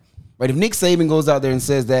from him. Right? If Nick Saban goes out there and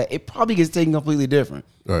says that, it probably gets taken completely different.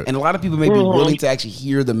 Right. And a lot of people may be willing to actually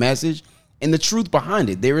hear the message and the truth behind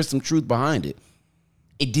it. There is some truth behind it.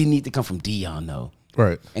 It didn't need to come from Deion, though.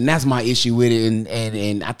 Right. And that's my issue with it.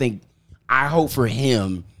 And I hope for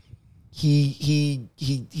him, he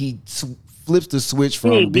flips the switch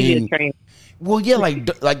from being. Well, yeah,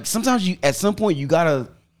 like sometimes at some point you gotta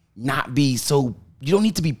not be so. You don't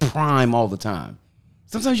need to be prime all the time.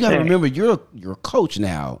 Sometimes you got to remember you're a coach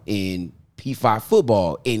now in P5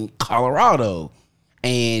 football in Colorado,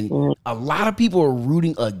 and a lot of people are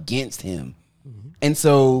rooting against him. And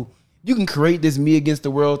so you can create this me against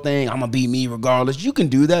the world thing. I'm going to be me regardless. You can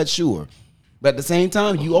do that, sure. But at the same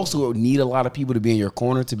time, you also need a lot of people to be in your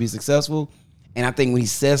corner to be successful. And I think when he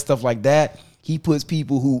says stuff like that, he puts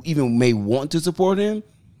people who even may want to support him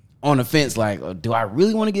on the fence, like, do I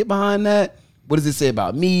really want to get behind that? What does it say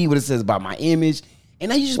about me? What does it say about my image? And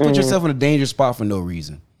now you just put yourself in a dangerous spot for no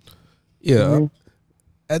reason. Yeah.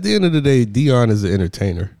 At the end of the day, Deion is an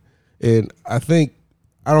entertainer. And I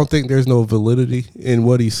don't think there's no validity in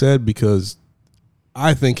what he said, because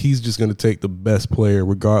I think he's just going to take the best player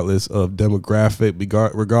regardless of demographic,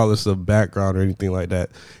 regardless of background or anything like that.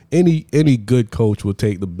 Any good coach will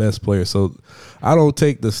take the best player. So I don't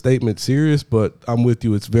take the statement serious, but I'm with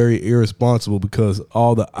you. It's very irresponsible because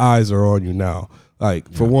all the eyes are on you now.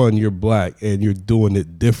 Like, for one, you're black and you're doing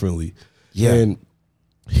it differently. Yeah. And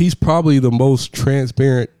he's probably the most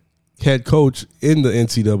transparent head coach in the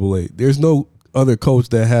NCAA. There's no other coach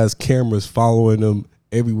that has cameras following him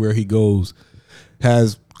everywhere he goes,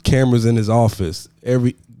 has cameras in his office,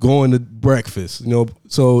 going to breakfast,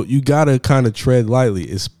 So you got to kind of tread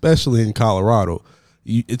lightly, especially in Colorado.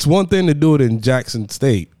 It's one thing to do it in Jackson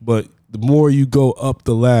State, but the more you go up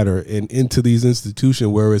the ladder and into these institutions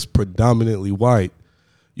where it's predominantly white,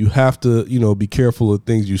 you have to, be careful of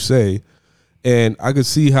things you say. And I could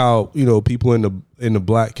see how, people in the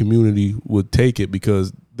black community would take it,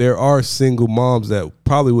 because there are single moms that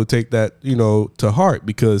probably would take that, to heart,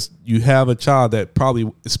 because you have a child that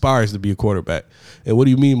probably aspires to be a quarterback. And what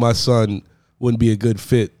do you mean my son wouldn't be a good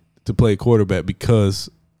fit to play quarterback because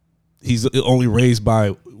he's only raised by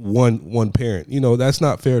one parent? That's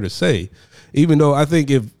not fair to say. Even though I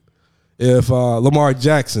think if Lamar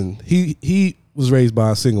Jackson, he was raised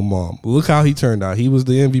by a single mom. Look how he turned out. He was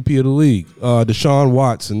the MVP of the league. Deshaun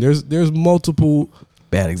Watson. There's multiple.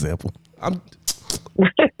 Bad example.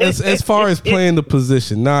 As far as playing the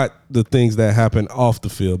position, not the things that happen off the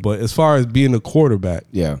field, but as far as being a quarterback,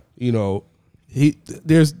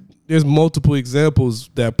 there's multiple examples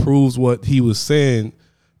that proves what he was saying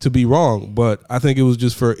to be wrong. But I think it was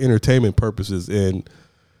just for entertainment purposes, and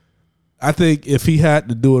I think if he had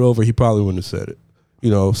to do it over, he probably wouldn't have said it.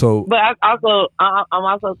 So. But I'm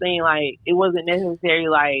also saying, like, it wasn't necessary,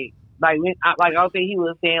 like I don't think he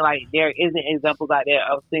was saying, like, there isn't examples out there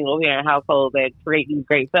of single parent households that create these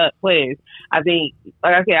great players. I think,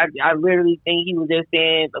 like I said, I literally think he was just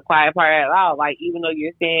saying the quiet part out loud. Like, even though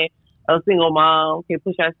you're saying a single mom can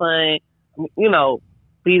push her son,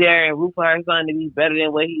 be there and root for her son to be better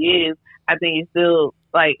than what he is, I think it's still,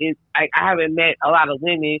 like, I haven't met a lot of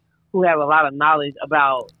women who have a lot of knowledge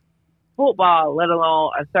about football, let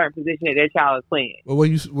alone a certain position that their child is playing. Well,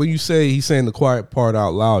 when you say he's saying the quiet part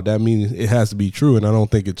out loud, that means it has to be true, and I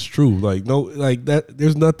don't think it's true. Like, no, like that.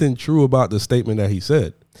 There's nothing true about the statement that he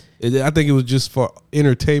said. I think it was just for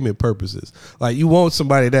entertainment purposes. Like, you want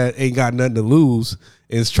somebody that ain't got nothing to lose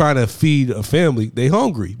and is trying to feed a family. They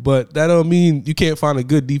hungry, but that don't mean you can't find a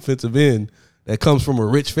good defensive end that comes from a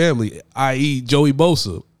rich family, i.e., Joey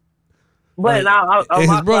Bosa. But I'm also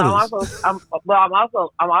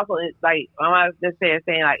like, I'm not just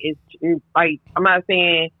saying like it's like I'm not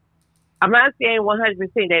saying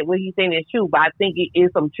 100% that what he's saying is true, but I think it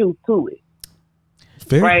is some truth to it.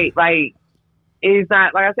 Fair. Right? Like, it's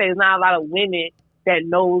not, like I said, it's not a lot of women that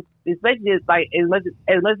knows, especially just like as much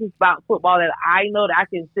as about football, that I know that I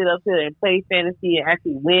can sit up here and play fantasy and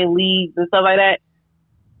actually win leagues and stuff like that.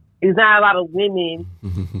 It's not a lot of women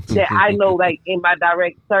that I know, like, in my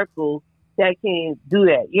direct circle that can do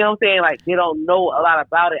that. You know what I'm saying? Like, they don't know a lot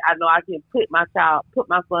about it. I know I can put my son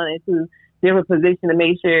into different positions to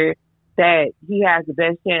make sure that he has the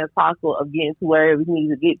best chance possible of getting to wherever he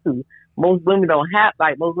needs to get to. Most women don't have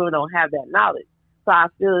that knowledge. So I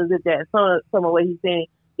feel as if that some of what he's saying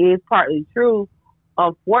is partly true.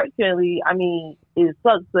 Unfortunately, I mean, it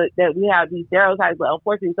sucks that we have these stereotypes, but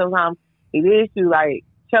unfortunately sometimes it is true. Like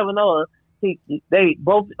Trevor Noah, they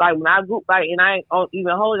both, like, when I Google, like, and I ain't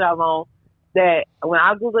even hold y'all long, that when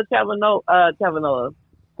I Google Trevor Noah,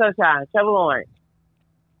 Sunshine, Trevor Lawrence,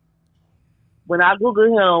 when I Googled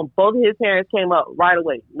him, both of his parents came up right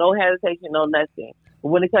away. No hesitation, no nothing. But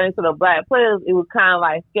when it comes to the black players, it was kind of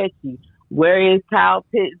like sketchy. Where is Kyle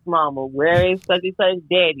Pitts' mama? Where is such and such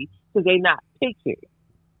daddy? Because they not pictured.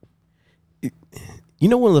 You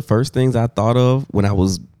know, one of the first things I thought of when I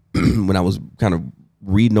was kind of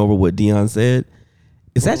reading over what Deion said,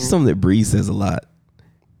 it's actually something that Breeze says a lot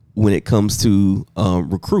when it comes to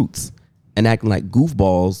recruits and acting like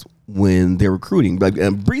goofballs when they're recruiting. Like,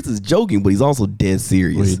 Breeze is joking, but he's also dead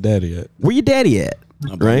serious. Where your daddy at? Where your daddy at?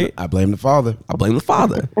 right? I blame the father. I blame the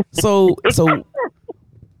father. So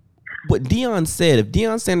what Deion said, if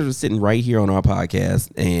Deion Sanders was sitting right here on our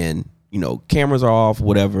podcast and, cameras are off,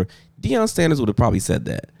 whatever, Deion Sanders would have probably said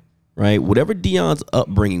that, right? Whatever Deion's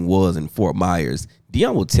upbringing was in Fort Myers,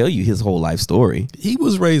 Deion will tell you his whole life story. He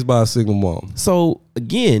was raised by a single mom. So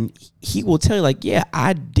again, he will tell you like, yeah,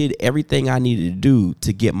 I did everything I needed to do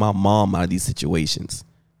to get my mom out of these situations,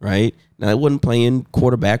 right? Now, I wasn't playing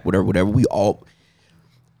quarterback, whatever. We all,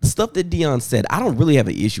 the stuff that Deion said, I don't really have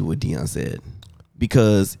an issue with Deion said,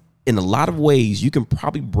 because in a lot of ways, you can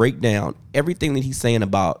probably break down everything that he's saying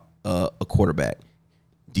about a quarterback.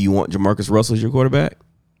 Do you want Jamarcus Russell as your quarterback?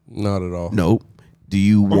 Not at all. Nope. Do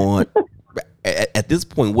you want, at this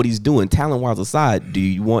point, what he's doing, talent-wise aside, do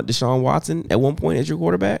you want Deshaun Watson at one point as your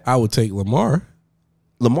quarterback? I would take Lamar.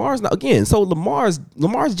 Lamar's not, again, so Lamar's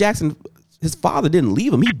Jackson, his father didn't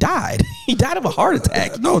leave him. He died. He died of a heart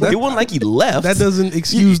attack. No, it wasn't like he left. That doesn't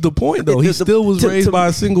excuse the point, though. He still was raised by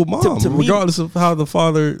a single mom, regardless of how the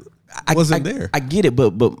father wasn't there. I get it,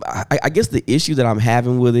 but I guess the issue that I'm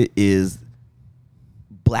having with it is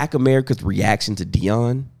Black America's reaction to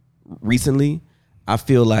Deion recently. I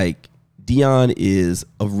feel like Deion is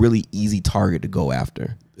a really easy target to go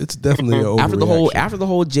after. It's definitely an overreaction. after the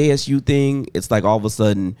whole JSU thing. It's like all of a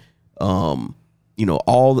sudden, all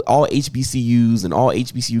HBCUs and all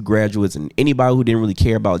HBCU graduates and anybody who didn't really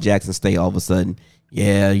care about Jackson State, all of a sudden,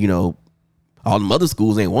 all the other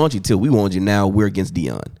schools ain't want you till we want you now. We're against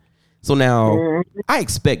Deion. So now I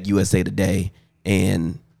expect USA Today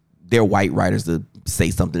and their white writers to say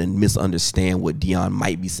something and misunderstand what Deion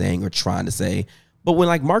might be saying or trying to say. But when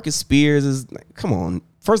like Marcus Spears is like, come on,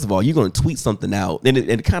 first of all, you're going to tweet something out. And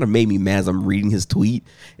it kind of made me mad as I'm reading his tweet.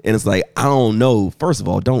 And it's like, I don't know. First of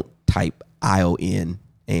all, don't type ION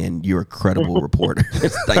and you're a credible reporter.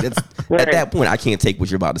 It's like, at that point, I can't take what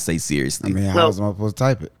you're about to say seriously. I mean, how am I supposed to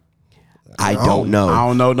type it? I don't know. I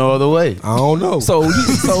don't know no other way. I don't know. So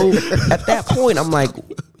at that point, I'm like,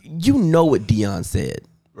 you know what Deion said.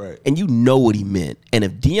 Right. And you know what he meant. And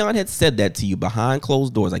if Deion had said that to you behind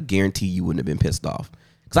closed doors, I guarantee you wouldn't have been pissed off.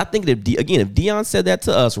 Because I think that, if Deion said that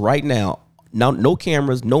to us right now, no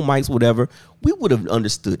cameras, no mics, whatever, we would have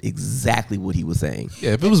understood exactly what he was saying.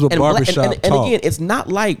 Yeah, if it was a barbershop and again, it's not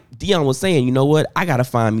like Deion was saying, you know what, I got to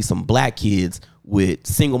find me some black kids with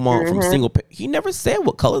single mom from single. He never said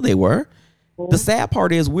what color they were. The sad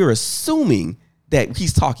part is we're assuming that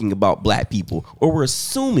he's talking about black people, or we're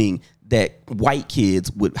assuming that white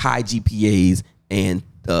kids with high GPAs and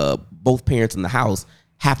both parents in the house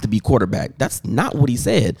have to be quarterback. That's not what he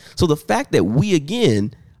said. So the fact that we,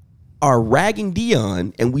 again, are ragging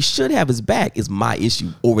Deion and we should have his back is my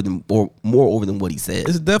issue more over than what he said.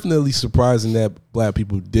 It's definitely surprising that black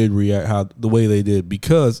people did react the way they did,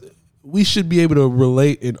 because we should be able to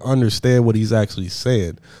relate and understand what he's actually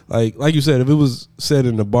saying. Like you said, if it was said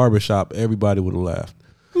in the barbershop, everybody would have laughed.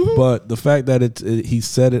 Mm-hmm. But the fact that he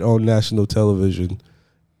said it on national television,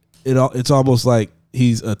 it's almost like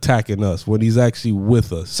he's attacking us when he's actually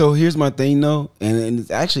with us. So here's my thing, though, and it's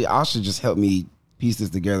actually Asha just helped me piece this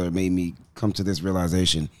together. It made me come to this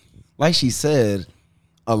realization. Like she said,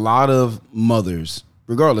 a lot of mothers,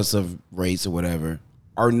 regardless of race or whatever,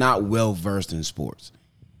 are not well versed in sports.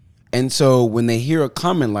 And so when they hear a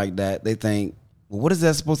comment like that, they think, well, what is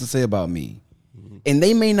that supposed to say about me? Mm-hmm. And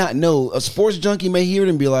they may not know. A sports junkie may hear it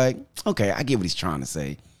and be like, okay, I get what he's trying to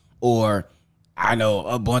say. Or I know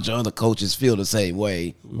a bunch of other coaches feel the same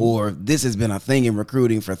way. Mm-hmm. Or this has been a thing in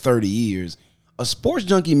recruiting for 30 years. A sports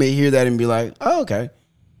junkie may hear that and be like, oh, okay.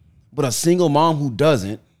 But a single mom who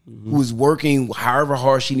doesn't, who's working however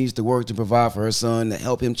hard she needs to work to provide for her son, to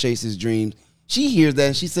help him chase his dreams, she hears that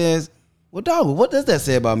and she says, well, dog, what does that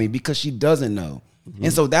say about me? Because she doesn't know. Mm-hmm.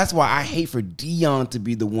 And so that's why I hate for Deion to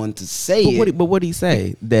be the one to say it. But what did he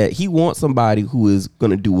say? That he wants somebody who is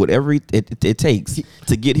going to do whatever it takes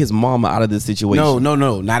to get his mama out of this situation.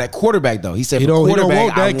 No. Not at quarterback, though. He said, he don't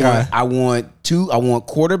want that guy. I want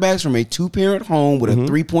quarterbacks from a two-parent home with a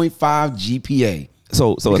 3.5 GPA.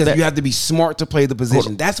 So because you have to be smart to play the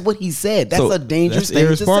position. That's what he said. That's a dangerous thing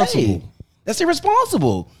to say. That's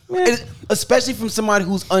irresponsible. Especially from somebody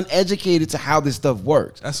who's uneducated to how this stuff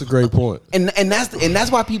works. That's a great point. And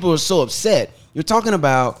that's why people are so upset. You're talking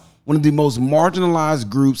about one of the most marginalized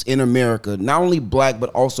groups in America, not only black, but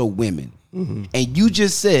also women. Mm-hmm. And you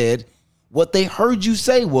just said what they heard you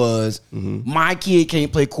say was, my kid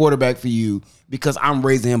can't play quarterback for you because I'm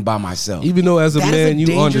raising him by myself. Even though as a man,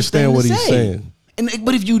 you understand what he's saying.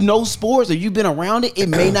 But if you know sports or you've been around it, it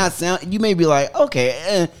may not sound, you may be like,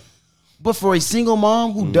 okay, But for a single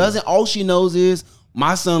mom who doesn't, all she knows is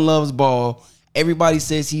my son loves ball. Everybody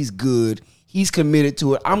says he's good. He's committed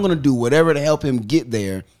to it. I'm going to do whatever to help him get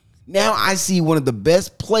there. Now I see one of the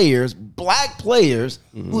best players, black players,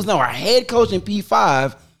 who's now our head coach in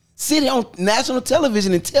P5, sit on national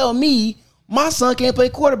television and tell me my son can't play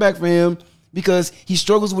quarterback for him because he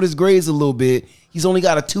struggles with his grades a little bit. He's only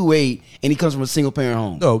got a 2.8 and he comes from a single parent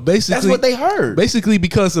home. No, basically that's what they heard. Basically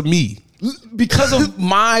because of me. Because of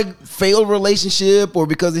my failed relationship or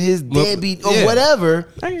because of his deadbeat or whatever,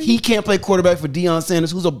 he can't play quarterback for Deion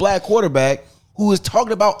Sanders, who's a black quarterback who is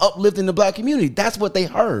talking about uplifting the black community. That's what they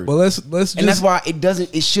heard. Well, let's just, and that's why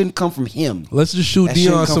it shouldn't come from him. Let's just shoot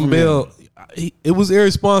Deion some bail. It was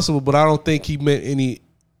irresponsible, but I don't think he meant any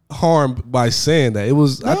harm by saying that. It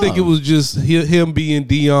was. No. I think it was just him being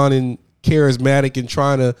Deion and charismatic and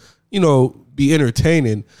trying to, be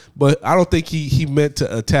entertaining. But I don't think he meant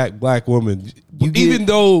to attack black women. Even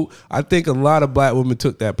though I think a lot of black women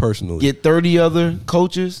took that personally. Get 30 other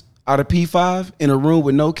coaches out of P5 in a room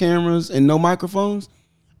with no cameras and no microphones,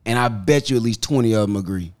 and I bet you at least 20 of them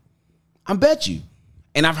agree. I bet you.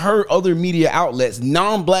 And I've heard other media outlets,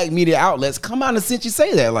 non-black media outlets, come out and essentially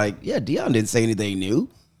say that. Like, yeah, Deion didn't say anything new.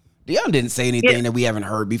 Deion didn't say anything that we haven't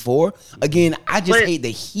heard before. Again, I just hate that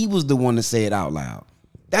he was the one to say it out loud.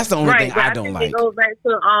 That's the only thing I don't like. It goes back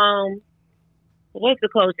to what's the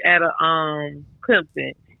coach at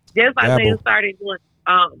Clemson? Just like they started doing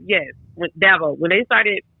with Dabo. When they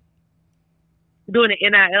started doing the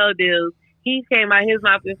NIL deals, he came out his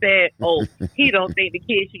mouth and said, "Oh, he don't think the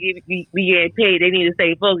kids should be getting paid. They need to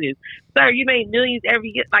stay focused." Sir, you make millions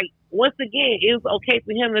every year. Like, once again, it was okay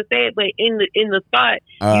for him to say it, but in the spot,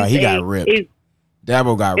 he got ripped.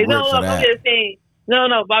 Dabo got ripped for that. I'm just saying.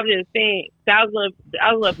 No, but I'm just saying, thousands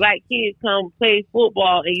of black kids come play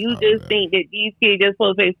football, and you just think that these kids just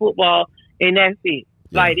supposed to play football, and that's it.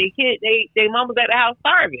 Yeah. Like, they mamas at the house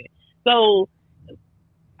starving. So,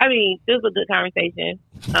 I mean, this was a good conversation.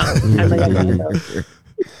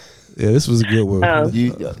 Yeah, this was a good one.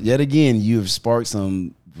 Yet again, you have sparked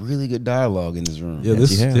some really good dialogue in this room.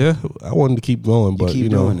 Yeah, I wanted to keep going, but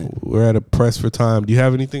we're at a press for time. Do you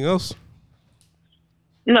have anything else?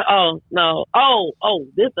 No.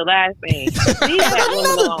 This is the last thing. Leave black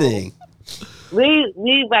women alone.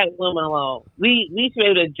 Leave black women alone. We should be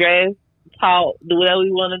able to dress, talk, do whatever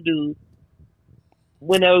we want to do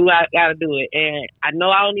whenever we got to do it. And I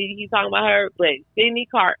know I don't need to keep talking about her, but Sydney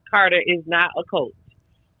Carter is not a coach.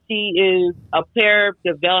 She is a player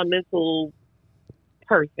developmental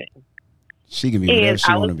person. She can be whatever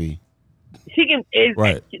she want to be. She can.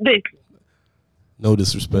 Right. Listen. No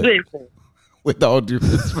disrespect. Listen. With all due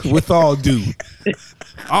respect. With all due.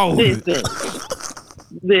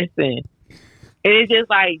 Listen. And it's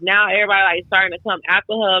just like now everybody like starting to come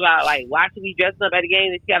after her about like why should we dress up at the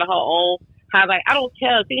game and she got her own highlight. I don't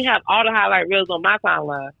care. She can have all the highlight reels on my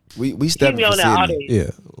timeline. We stepping for Sydney.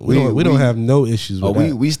 Yeah. We don't have no issues with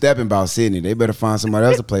that. We stepping about Sydney. They better find somebody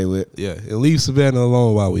else to play with. Yeah. And leave Savannah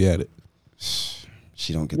alone while we at it.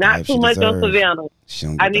 She don't get not too much on Savannah.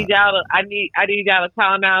 I need y'all to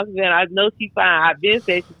calm down Savannah. I know she's fine. I've been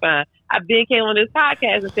said she's fine. I've been came on this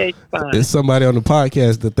podcast and said she's fine. There's somebody on the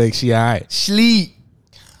podcast that thinks she all right. Sleep.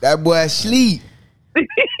 That boy sleep.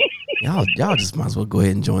 Y'all just might as well go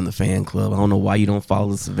ahead and join the fan club. I don't know why you don't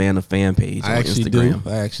follow the Savannah fan page on Instagram.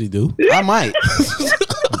 I actually do. I might.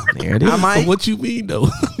 There it is. I might. What you mean though?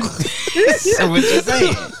 So what you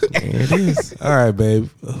saying? There it is. All right, babe.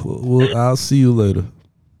 I'll see you later.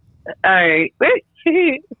 All right.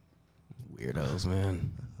 Weirdos,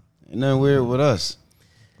 man. Ain't nothing weird with us.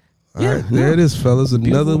 All right, there it is, fellas.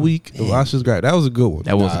 Another week of Asha's Gripe. That was a good one.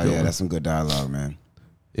 That was a good one. That's some good dialogue, man.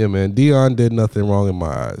 Yeah, man. Deion did nothing wrong in my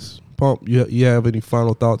eyes. Pump, you have any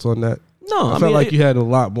final thoughts on that? No, I felt like you had a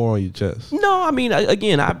lot more on your chest. No, I mean,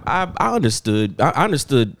 again, I understood. I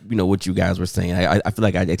understood, what you guys were saying. I feel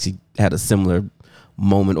like I actually had a similar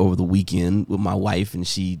moment over the weekend with my wife, and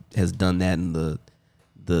she has done that in the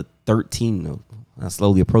 13,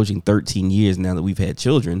 slowly approaching 13 years now that we've had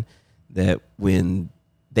children. That when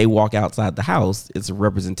they walk outside the house, it's a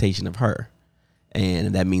representation of her.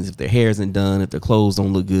 And that means if their hair isn't done, if their clothes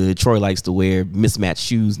don't look good, Troy likes to wear mismatched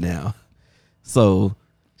shoes now. So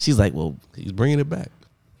she's like, well, he's bringing it back.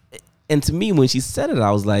 And to me, when she said it,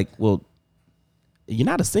 I was like, well, you're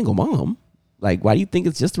not a single mom. Like, why do you think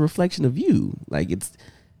it's just a reflection of you?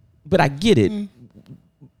 But I get it.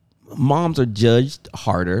 Moms are judged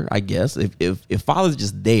harder, I guess. If father's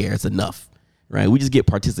just there, it's enough. right? We just get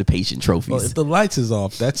participation trophies. Well, if the lights is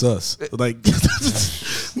off, that's us. Like,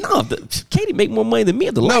 no, Katie make more money than me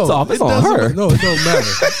if the lights off. It's on her. No, it don't matter.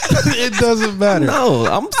 It doesn't matter. No,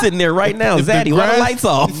 I'm sitting there right now. If the Zaddy, why the grass- lights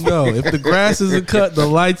off? No, if the grass isn't cut, the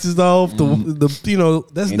lights is off. The you know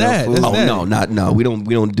that's Ain't no that. food. That's Oh that. no, we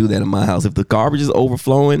don't do that in my house. If the garbage is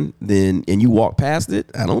overflowing, then and you walk past it,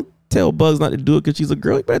 I don't tell Bugs not to do it because she's a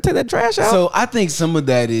girl. You better take that trash out. So I think some of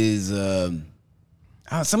that is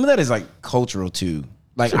like cultural too.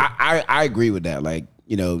 Like I agree with that. Like,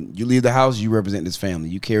 you know, you leave the house, you represent this family.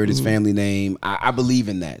 You carry this family name. I believe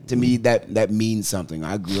in that. To me, that means something.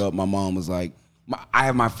 I grew up. My mom was like, I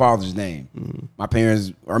have my father's name. My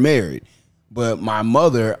parents are married, but my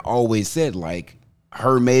mother always said like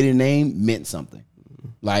her maiden name meant something.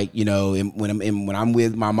 Like, you know, when I'm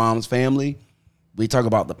with my mom's family, we talk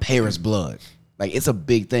about the Paris blood. Like, it's a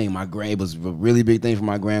big thing. It was a really big thing for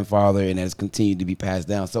my grandfather, and has continued to be passed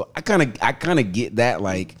down. So I kind of get that.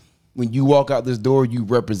 Like, when you walk out this door, you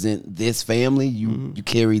represent this family. You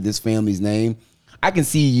carry this family's name. I can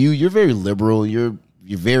see you. You're very liberal. You're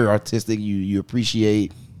very artistic. You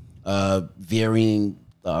appreciate varying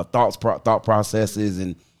thought processes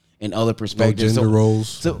and other perspectives. gender roles.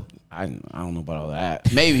 So I don't know about all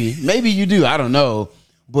that. Maybe you do. I don't know.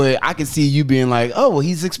 But I can see you being like, oh, well,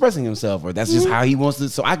 he's expressing himself, or that's just how he wants to.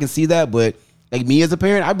 So I can see that. But like me as a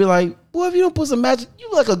parent, I'd be like, boy, if you don't put some magic, you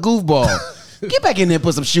look like a goofball. Get back in there and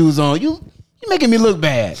put some shoes on. You're making me look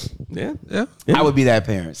bad. Yeah. I would be that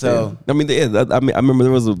parent. So I mean, I remember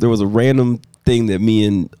there was a random thing that me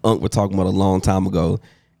and Unc were talking about a long time ago,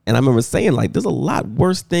 and I remember saying like, there's a lot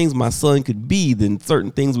worse things my son could be than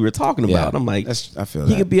certain things we were talking about. Yeah, And I'm like, I feel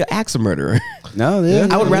he that. could be an axe murderer. No, yeah,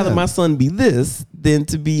 I would rather my son be this than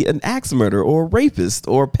to be an axe murderer or a rapist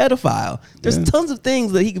or a pedophile. There's tons of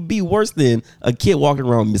things that he could be worse than a kid walking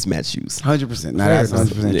around with mismatched shoes. 100%. No, that's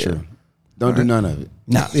 100% true. Don't do none of it.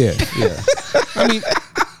 Nah. Yeah. I mean,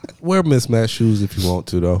 wear mismatched shoes if you want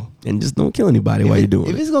to, though. And just don't kill anybody while you're doing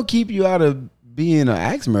If it. it's gonna keep you out of being an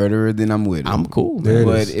axe murderer, then I'm with it. I'm cool, man. There it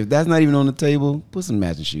But is. if that's not even on the table, put some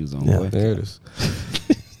matching shoes on, boy. There it is.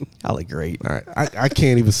 I look great. All right. I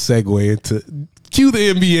can't even segue into cue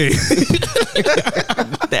the NBA.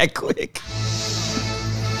 That quick.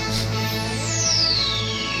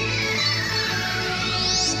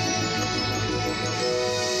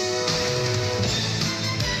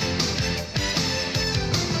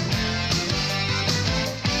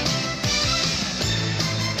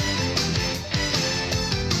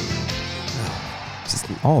 Just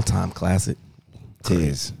an all-time classic.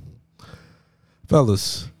 Tis.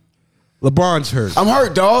 Fellas, LeBron's hurt. I'm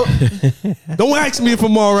hurt, dog. Don't ask me if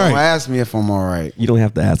I'm all Don't right. ask me if I'm all right. You don't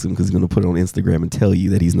have to ask him because he's going to put it on Instagram and tell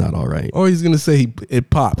you that he's not all right. Or he's going to say it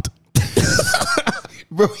popped.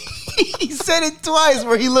 Bro, he said it twice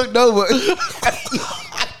where he looked over.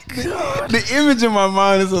 The image in my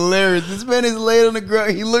mind is hilarious. This man is laid on the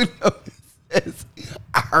ground. He looked up and says,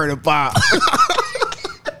 I heard a pop.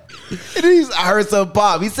 And then I heard some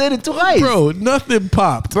pop. He said it twice. Bro, nothing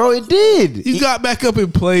popped. Bro, it did. He got back up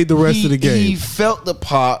and played the rest of the game. He felt the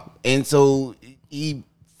pop, and so he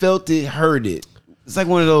felt it, heard it. It's like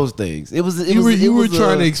one of those things. You were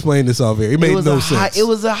trying to explain this off here. It made no sense. It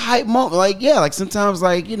was a hype moment. Like, yeah, like sometimes,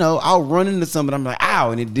 like, you know, I'll run into something. I'm like,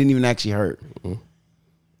 ow, and it didn't even actually hurt.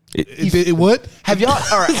 It what? Have y'all?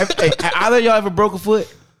 All right. Have either of y'all ever broke a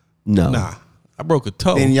foot? No. Nah, I broke a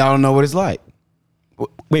toe. Then y'all don't know what it's like.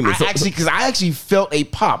 Wait a minute. Because I actually felt a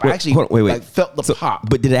pop. I actually wait. like, felt the pop.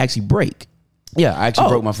 But did it actually break? Yeah, I actually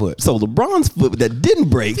broke my foot. So LeBron's foot that didn't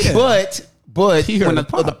break. But He heard when the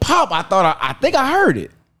pop. the pop, I think I heard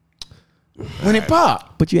it when it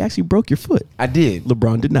popped. But you actually broke your foot. I did.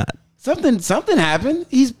 LeBron did not. Something happened.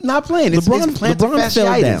 He's not playing. It's LeBron plantar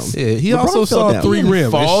fell down. fasciitis. Yeah, he LeBron also fell saw down. 3 rim. It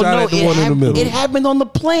Fall? shot No, at the one in the middle. It happened on the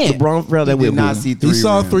plant. LeBron fell that He way. did not see 3 He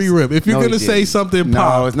saw rims. 3 rim. If you're No, he gonna say didn't. something No,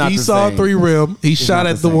 pop, it's not he the saw same. 3 rim. He shot not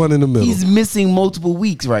at the the same. one in the middle. He's missing multiple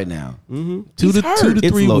weeks right now. two He's to hurt.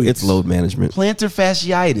 3 weeks. It's load management. Plantar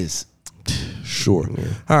fasciitis. Sure.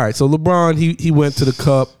 All right. So LeBron, he went to the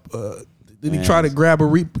cup. Then he tried to grab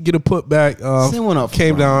get a putback. Send one up for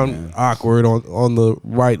Came Brian, down man. awkward on the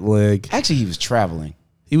right leg. Actually, he was traveling.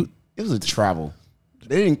 It was a travel.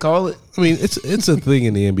 They didn't call it. I mean, it's a thing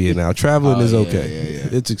in the NBA now. Traveling is okay.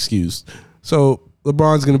 yeah. It's excused. So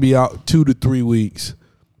LeBron's going to be out 2 to 3 weeks.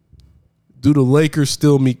 Do the Lakers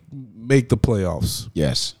still make the playoffs?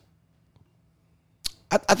 Yes.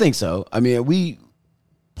 I think so. I mean, we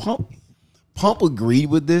Pump agreed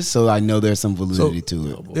with this, so I know there's some validity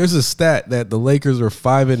to it. There's a stat that the Lakers are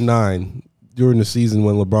 5-9 during the season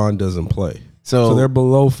when LeBron doesn't play. So they're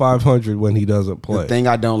below 500 when he doesn't play. The thing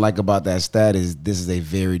I don't like about that stat is this is a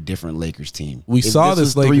very different Lakers team. We saw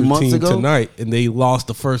this was 3 Lakers months team ago, tonight, and they lost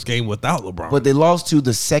the first game without LeBron. but they lost to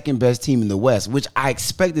the second best team in the West, which I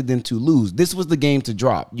expected them to lose. This was the game to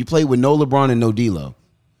drop. You play with no LeBron and no D'Lo,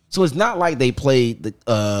 so it's not like they played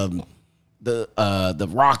the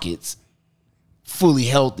Rockets fully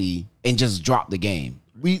healthy and just dropped the game.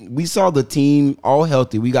 We saw the team all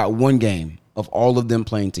healthy. We got one game of all of them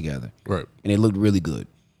playing together, right? And it looked really good.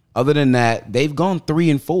 Other than that, they've gone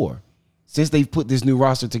 3-4 since they've put this new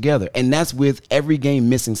roster together, and that's with every game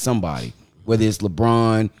missing somebody, whether it's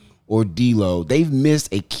LeBron or D'Lo. They've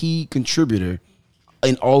missed a key contributor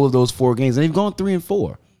in all of those 4 games, and they've gone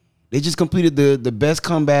 3-4. They just completed the best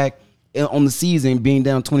comeback on the season, being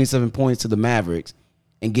down 27 points to the Mavericks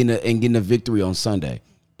and getting a victory on Sunday,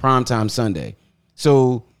 primetime Sunday.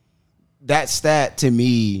 So that stat to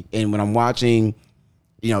me, and when I'm watching,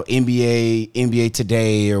 NBA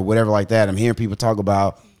Today or whatever like that, I'm hearing people talk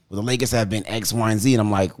about, well, the Lakers have been X, Y, and Z, and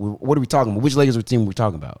I'm like, what are we talking about? Which Lakers team are we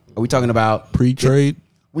talking about? Are we talking about pre-trade?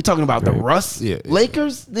 We talking about the Russ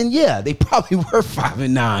Lakers? Then yeah, they probably were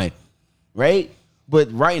 5-9, right?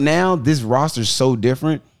 But right now, this roster is so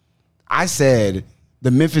different. I said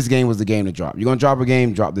the Memphis game was the game to drop. You're gonna drop a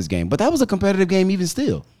game, drop this game. But that was a competitive game even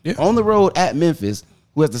still. Yeah. On the road at Memphis,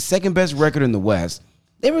 who has the second best record in the West,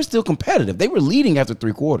 they were still competitive. They were leading after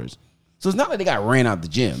 3 quarters. So it's not like they got ran out the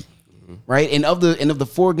gym, right? And of the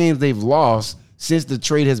 4 games they've lost since the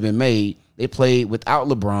trade has been made, they played without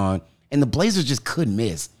LeBron, and the Blazers just couldn't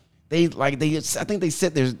miss. I think they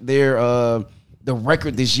set the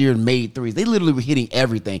record this year and made threes. They literally were hitting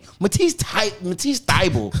everything. Matisse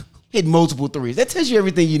Thybulle hit multiple threes. That tells you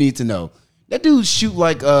everything you need to know. That dude shoot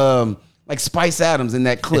like Spice Adams in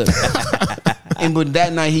that clip. But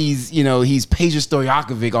that night he's Peja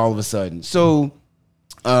Stojakovic all of a sudden. So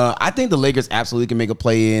I think the Lakers absolutely can make a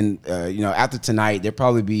play in. After tonight, there'll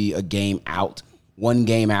probably be a game out, 1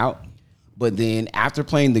 game out. But then after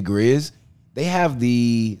playing the Grizz, they have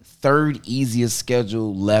the 3rd easiest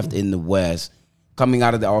schedule left in the West coming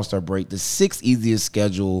out of the All-Star break, the 6th easiest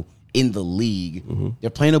schedule in the league. They're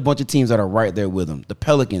playing a bunch of teams that are right there with them. The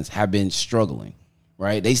Pelicans have been struggling,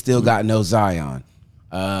 right? They still got no Zion.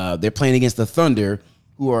 They're playing against the Thunder,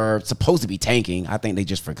 who are supposed to be tanking. I think they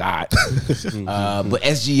just forgot. But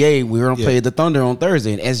SGA, we're going to play the Thunder on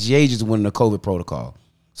Thursday, and SGA just went in the COVID protocol.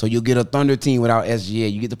 So you'll get a Thunder team without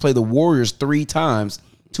SGA. You get to play the Warriors 3 times,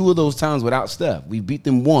 2 of those times without Steph. We beat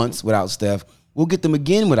them once without Steph. We'll get them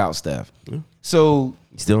again without Steph. So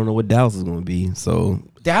you still don't know what Dallas is going to be. So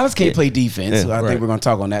Dallas can't play defense. So I think we're going to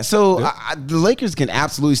talk on that. So the Lakers can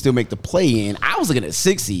absolutely still make the play in. I was looking at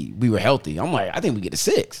 6 seed. We were healthy. I'm like, I think we get a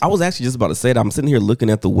 6. I was actually just about to say that. I'm sitting here looking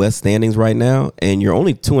at the West standings right now, and you're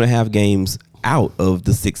only 2.5 games out of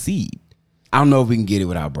the 6th seed. I don't know if we can get it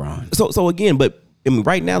without Bron. So again, but I mean,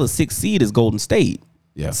 right now the 6th seed is Golden State.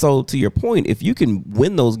 Yeah. So to your point, if you can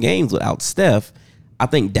win those games without Steph, I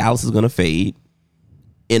think Dallas is going to fade.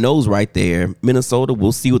 NO's right there. Minnesota,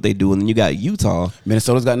 we'll see what they do. And then you got Utah.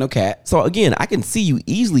 Minnesota's got no cat. So, again, I can see you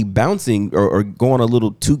easily bouncing or going a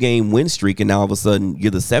little 2-game win streak, and now all of a sudden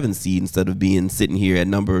you're the 7th seed instead of being sitting here at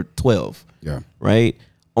number 12. Yeah. Right?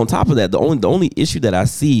 On top of that, the only issue that I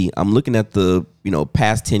see, I'm looking at the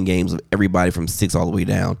past 10 games of everybody from 6 all the way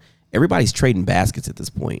down. Everybody's trading baskets at this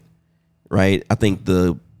point. Right? I think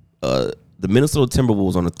the Minnesota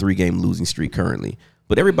Timberwolves on a 3-game losing streak currently.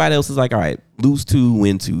 But everybody else is like, all right, lose 2,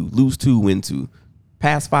 win 2, lose 2, win 2.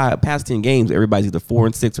 Past 10 games, everybody's either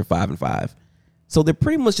 4-6 or 5-5. So they're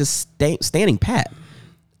pretty much just standing pat.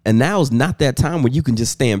 And now is not that time where you can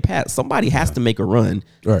just stand pat. Somebody has to make a run.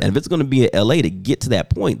 Right. And if it's going to be at LA to get to that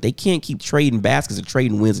point, they can't keep trading baskets and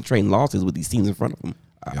trading wins and trading losses with these teams in front of them.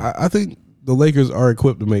 I think the Lakers are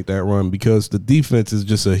equipped to make that run because the defense is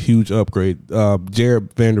just a huge upgrade.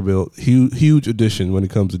 Jared Vanderbilt, huge addition when it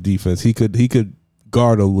comes to defense. He could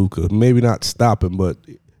guard a Luka, maybe not stop him, but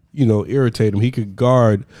irritate him. He could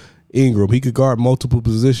guard Ingram. He could guard multiple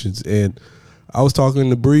positions. And I was talking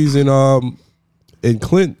to Breeze and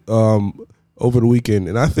Clint over the weekend,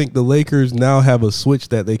 and I think the Lakers now have a switch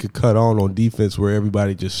that they could cut on defense where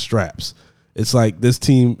everybody just straps. It's like this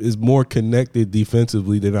team is more connected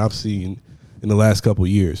defensively than I've seen in the last couple of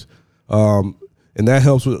years, and that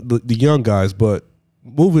helps with the young guys. But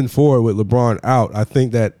moving forward with LeBron out, I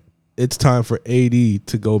think that it's time for AD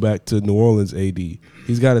to go back to New Orleans AD.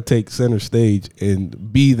 He's got to take center stage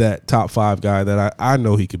and be that top 5 guy that I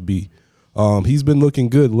know he could be. He's been looking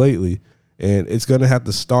good lately, and it's going to have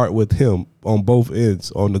to start with him on both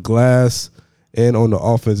ends, on the glass and on the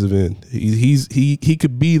offensive end. He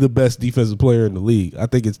could be the best defensive player in the league. I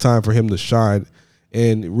think it's time for him to shine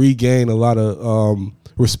and regain a lot of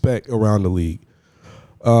respect around the league.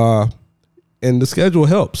 And the schedule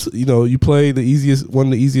helps. You know, you play one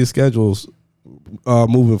of the easiest schedules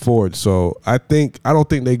moving forward. So I don't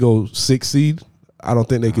think they go 6 seed. I don't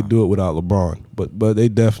think they could do it without LeBron, but they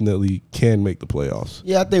definitely can make the playoffs.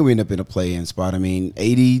 Yeah, I think we end up in a play-in spot. I mean,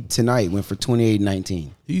 80 tonight went for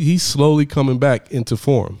 28-19. He's slowly coming back into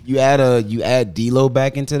form. You add D'Lo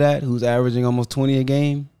back into that, who's averaging almost 20 a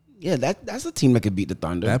game. Yeah, that's a team that could beat the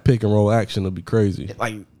Thunder. That pick and roll action will be crazy.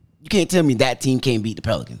 Like, you can't tell me that team can't beat the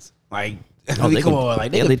Pelicans. Like, Oh, they come can- on,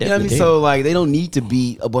 like yeah, they they you know what I mean? definitely So like, they don't need to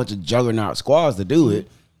beat a bunch of juggernaut squads to do it.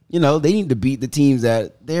 You know, they need to beat the teams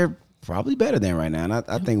that they're probably better than right now, and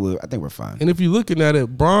I think we're fine. And if you're looking at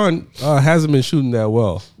it, Bron hasn't been shooting that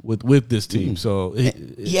well with this team. So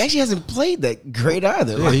He actually hasn't played that great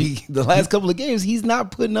either. Yeah, Like, the last couple of games, he's not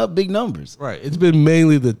putting up big numbers. right, it's been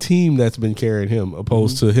mainly the team that's been carrying him,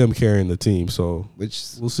 opposed to him carrying the team. So Which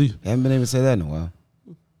we'll see. haven't been able to say that in a while.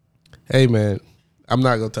 Hey man, I'm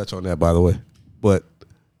not gonna touch on that, by the way, but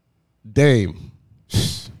Dame,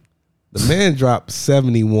 the man dropped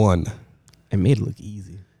 71. And made it look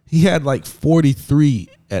easy. He had like 43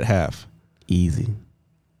 at half. Easy.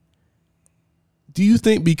 Do you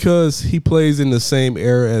think because he plays in the same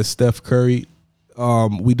era as Steph Curry,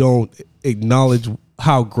 we don't acknowledge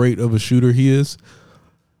how great of a shooter he is?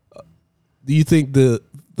 Do you think the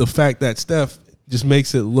fact that Steph just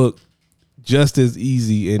makes it look just as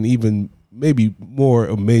easy and even maybe more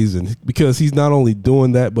amazing because he's not only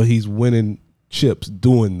doing that, but he's winning chips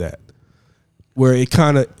doing that, where it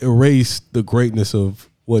kind of erased the greatness of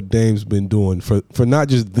what Dame's been doing for not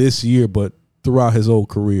just this year, but throughout his whole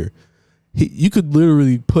career? You could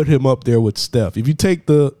literally put him up there with Steph. If you take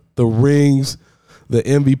the rings, the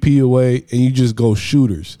MVP away, and you just go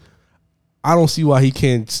shooters, I don't see why he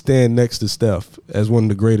can't stand next to Steph as one of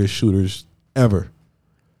the greatest shooters ever.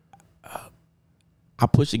 I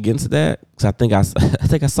push against that because I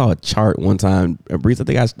think I saw a chart one time. Breeze, I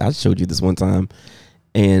think I showed you this one time,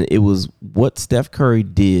 and it was what Steph Curry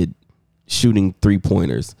did shooting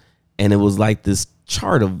 3-pointers, and it was like this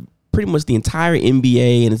chart of pretty much the entire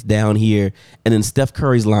NBA, and it's down here, and then Steph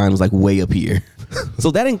Curry's line was like way up here. So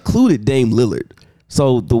that included Dame Lillard.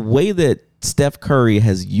 So the way that Steph Curry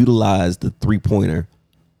has utilized the 3-pointer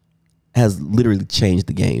has literally changed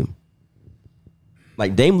the game.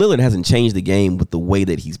 Like, Dame Lillard hasn't changed the game with the way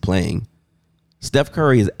that he's playing. Steph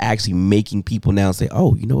Curry is actually making people now say,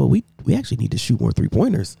 oh, you know what, we actually need to shoot more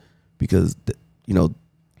 3-pointers because,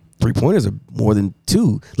 3-pointers are more than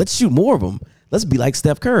 2. Let's shoot more of them. Let's be like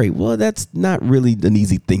Steph Curry. Well, that's not really an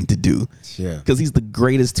easy thing to do. Yeah. Because he's the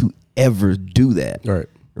greatest to ever do that.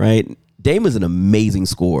 Right? Dame is an amazing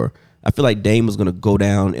scorer. I feel like Dame is going to go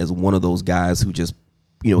down as one of those guys who just,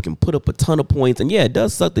 can put up a ton of points. And yeah, it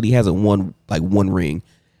does suck that he hasn't won like one ring.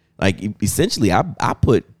 Like, essentially, I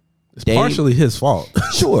put it's Dame, partially his fault.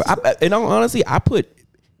 Sure. And honestly, I put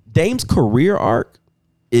Dame's career arc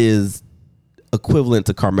is equivalent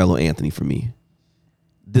to Carmelo Anthony for me.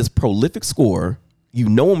 This prolific scorer, you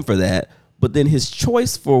know him for that, but then his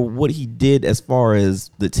choice for what he did as far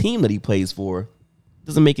as the team that he plays for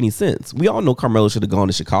doesn't make any sense. We all know Carmelo should have gone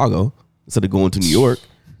to Chicago instead of going to New York.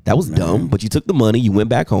 That was dumb, but you took the money, you went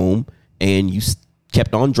back home, and you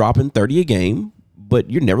kept on dropping 30 a game, but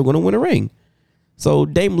you're never going to win a ring. So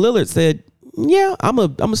Dame Lillard said, yeah, I'm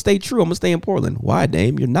gonna stay true. I'm going to stay in Portland. Why,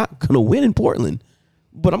 Dame? You're not going to win in Portland,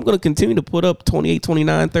 but I'm going to continue to put up 28,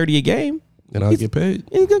 29, 30 a game. And I'll get paid.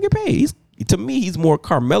 And he's going to get paid. To me, he's more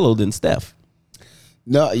Carmelo than Steph.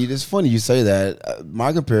 No, it's funny you say that.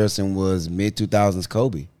 My comparison was mid-2000s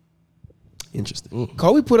Kobe. Interesting.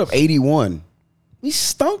 Kobe put up 81. We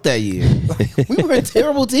stunk that year. Like, we were a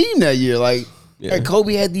terrible team that year. Like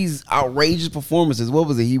Kobe had these outrageous performances. What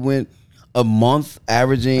was it? He went a month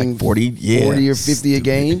averaging like 40 or 50 a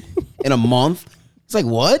game in a month. It's like,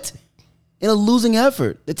 what? In a losing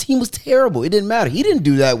effort. The team was terrible. It didn't matter. He didn't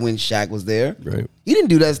do that when Shaq was there. Right. He didn't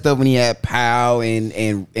do that stuff when he had Powell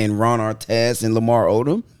and Ron Artest and Lamar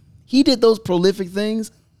Odom. He did those prolific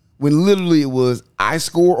things when literally it was I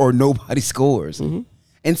score or nobody scores. Mm-hmm.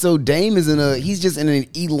 And so Dame is he's just in an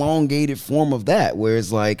elongated form of that, where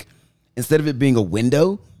it's like, instead of it being a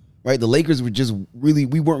window, right? The Lakers were just we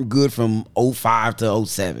weren't good from 05 to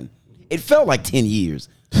 07. It felt like 10 years,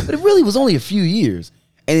 but it really was only a few years.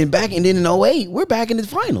 And then in 08, we're back in the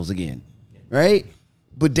finals again, right?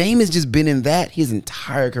 But Dame has just been in that his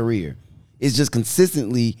entire career. It's just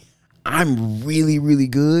consistently, I'm really, really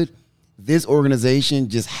good. This organization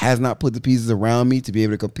just has not put the pieces around me to be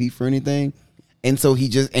able to compete for anything. And so he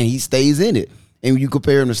stays in it. And when you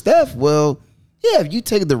compare him to Steph, well, Yeah, if you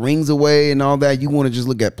take the rings away and all that, you want to just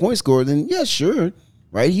look at point score, then yeah, sure.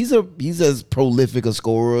 Right? He's as prolific a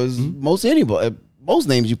scorer as most anybody, most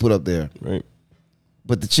names you put up there. Right.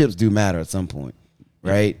 But the chips do matter at some point,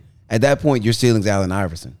 right? At that point, your ceiling's Allen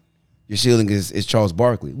Iverson. Your ceiling is Charles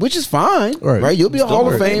Barkley, which is fine, right? You'll be a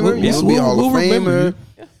Hall of Famer. You'll be a Hall of Famer.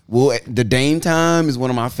 Well, the Dame time is one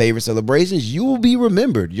of my favorite celebrations. You will be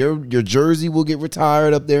remembered. Your jersey will get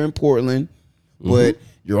retired up there in Portland, but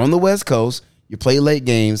you're on the West Coast. You play late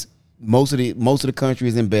games. Most of the country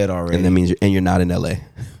is in bed already, and that means you're not in LA.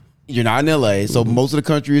 You're not in LA, so most of the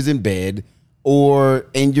country is in bed,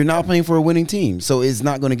 and you're not playing for a winning team, so it's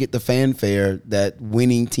not going to get the fanfare that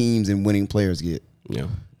winning teams and winning players get. Yeah,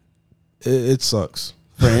 it sucks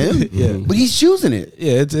for him. Yeah, but he's choosing it.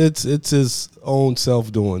 Yeah, it's his own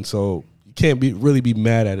self doing, so you can't really be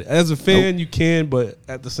mad at it. As a fan, you can, but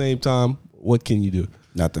at the same time, what can you do?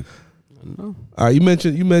 Nothing. I don't know. All right, you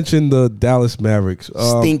mentioned the Dallas Mavericks.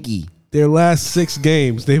 Stinky. Their last 6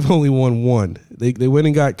 games, they've only won 1. They went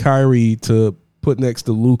and got Kyrie to put next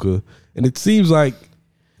to Luka, and it seems like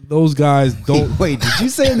those guys don't. Wait, did you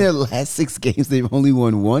say in their last 6 games they've only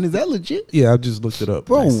won 1? Is that legit? Yeah, I just looked it up.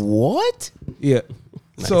 Bro, what? Yeah.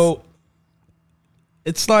 Nice. So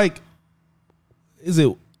it's like,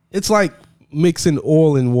 it's like mixing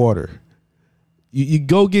oil and water. You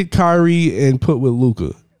go get Kyrie and put with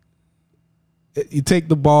Luka. You take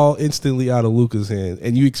the ball instantly out of Luka's hand,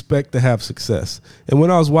 and you expect to have success. And when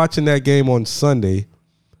I was watching that game on Sunday,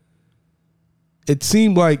 it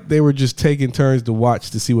seemed like they were just taking turns to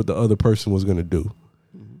watch to see what the other person was going to do.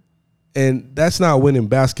 And that's not winning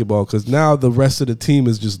basketball, because now the rest of the team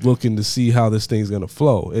is just looking to see how this thing's going to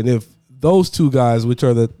flow. And if those two guys, which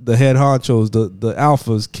are the head honchos, the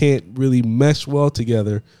alphas, can't really mesh well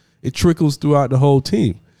together, it trickles throughout the whole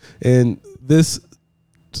team. And this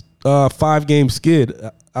 5-game skid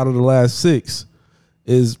out of the last 6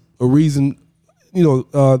 is a reason,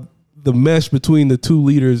 the mesh between the two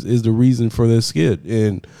leaders is the reason for this skid.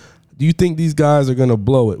 And do you think these guys are going to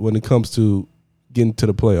blow it when it comes to getting to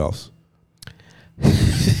the playoffs?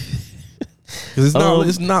 Because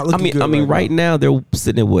it's not looking good. I mean, right now they're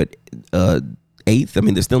sitting at what, 8th? I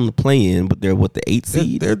mean, they're still in the play-in, but they're what, the 8th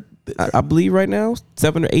seed? They're I believe right now,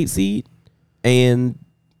 7 or 8 seed, and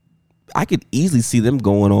I could easily see them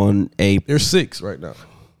going on They're 6 right now.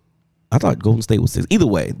 I thought Golden State was 6. Either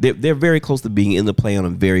way, they're very close to being in the play-in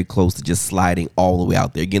and very close to just sliding all the way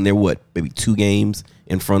out there. Again, they're maybe 2 games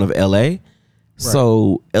in front of LA. Right.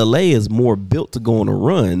 So LA is more built to go on a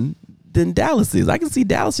run than Dallas is. I can see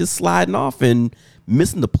Dallas just sliding off and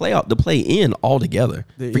missing the play-in altogether.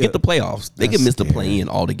 Forget the playoffs. They can miss the play-in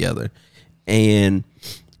altogether. And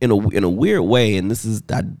in a weird way, and this is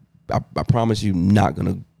I promise you not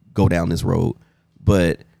gonna go down this road,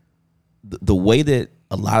 but the way that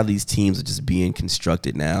a lot of these teams are just being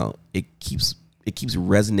constructed now, it keeps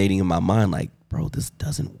resonating in my mind like, bro, this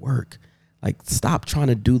doesn't work. Like, stop trying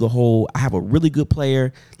to do the whole, I have a really good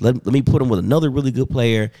player, let me put him with another really good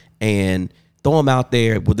player and throw them out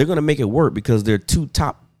there, but they're going to make it work because they're 2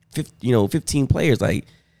 top 15 players. Like,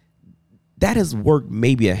 that has worked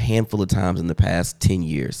maybe a handful of times in the past 10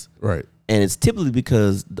 years. Right. And it's typically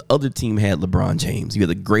because the other team had LeBron James. You had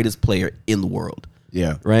the greatest player in the world.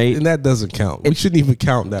 Yeah. Right? And that doesn't count. We shouldn't even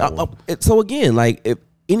count that one. So again, like, if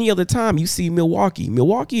any other time you see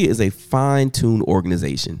Milwaukee is a fine-tuned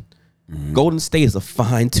organization. Mm-hmm. Golden State is a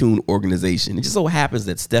fine-tuned organization. It just so happens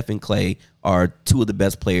that Steph and Clay are 2 of the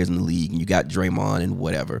best players in the league, and you got Draymond and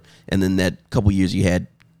whatever. And then that couple years you had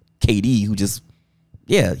KD, who just,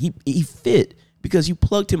 he fit because you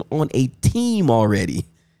plugged him on a team already.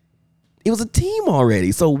 It was a team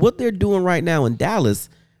already. So what they're doing right now in Dallas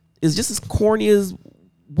is just as corny as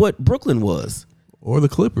what Brooklyn was. Or the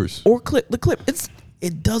Clippers. Or the Clippers.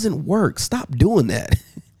 It doesn't work. Stop doing that.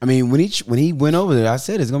 I mean, when he went over there, I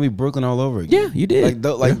said it's gonna be Brooklyn all over again. Yeah, you did.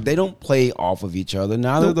 They don't play off of each other.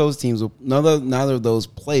 Neither of those teams neither of those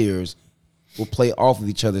players will play off of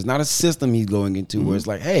each other. It's not a system he's going into where it's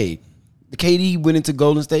like, hey, the KD went into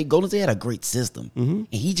Golden State. Golden State had a great system, and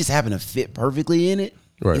he just happened to fit perfectly in it.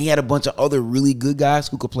 Right. And he had a bunch of other really good guys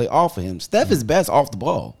who could play off of him. Steph is best off the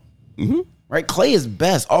ball, right? Clay is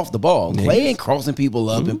best off the ball. Clay ain't crossing people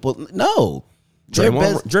up and put no.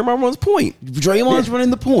 Draymond runs point. Draymond's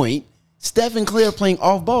running the point. Steph and Clay are playing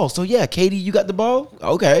off ball. So yeah, KD, you got the ball?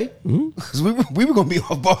 Okay. Because we were going to be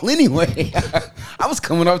off ball anyway. I was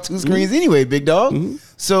coming off 2 screens anyway, big dog.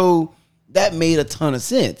 So that made a ton of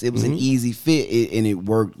sense. It was an easy fit and it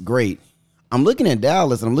worked great. I'm looking at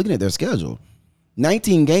Dallas and I'm looking at their schedule.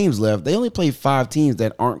 19 games left. They only play 5 teams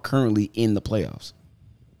that aren't currently in the playoffs.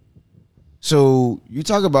 So you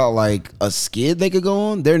talk about like a skid they could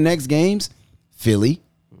go on. Their next games, Philly,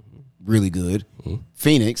 really good.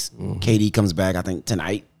 Phoenix, KD comes back, I think,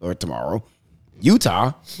 tonight or tomorrow.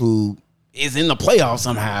 Utah, who is in the playoffs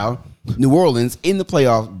somehow. New Orleans in the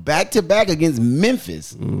playoffs, back-to-back against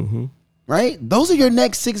Memphis. Right? Those are your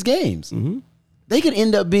next 6 games. They could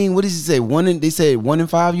end up being, what did you say? They said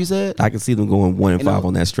 1-5, you said? I can see them going 1-5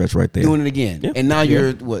 on that stretch right there. Doing it again. Yeah. And now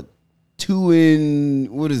you're, what,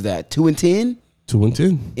 2-10?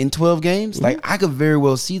 2-10 in 12 games? Like, I could very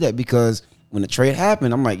well see that because when the trade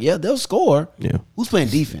happened, I'm like, yeah, they'll score. Yeah. Who's playing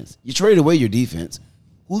defense? You traded away your defense.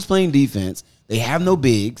 Who's playing defense? They have no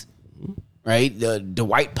bigs, right?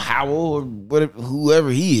 Dwight Powell or whatever, whoever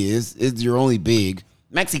he is your only big.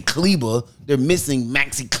 Maxi Kleber, they're missing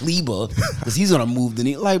Maxi Kleber because he's gonna move the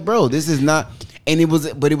knee. Like, bro, this is not. And it was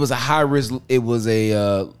a high risk. It was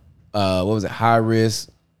a what was it? High risk?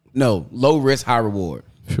 No, low risk, high reward.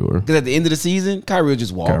 Sure. Because at the end of the season, Kyrie will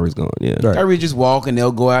just walk. Kyrie's gone, yeah. Right. Kyrie will just walk and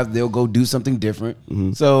they'll go out. They'll go do something different.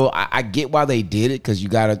 So I get why they did it because you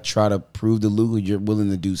got to try to prove to Luka you're willing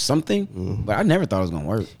to do something. But I never thought it was gonna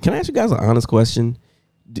work. Can I ask you guys an honest question?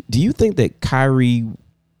 Do you think that Kyrie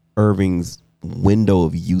Irving's window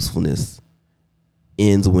of usefulness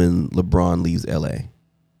ends when LeBron leaves LA?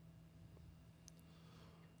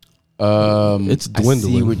 It's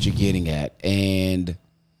dwindling. I see what you're getting at, and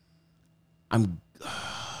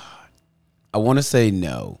I want to say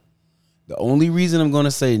no. The only reason I'm going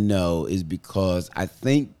to say no is because I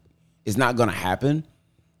think it's not going to happen.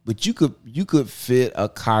 But you could fit a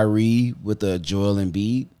Kyrie with a Joel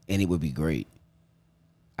Embiid, and it would be great.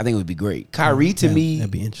 I think it would be great. Kyrie to me, that'd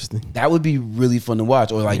be interesting. That would be really fun to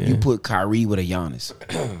watch. Or like you put Kyrie with a Giannis,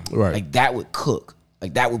 Right. like that would cook.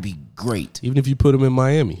 Like that would be great. Even if you put him in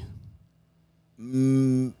Miami.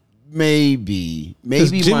 Maybe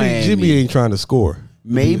Miami. Jimmy ain't trying to score.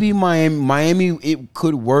 Maybe Miami, it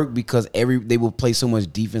could work because they will play so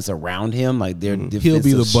much defense around him, like their defensive He'll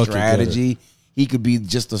be the bucket strategy. He could be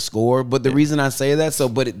just a scorer. But the reason I say that,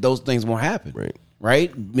 those things won't happen.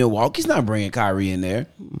 Right? Milwaukee's not bringing Kyrie in there.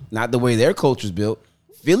 Not the way their culture's built.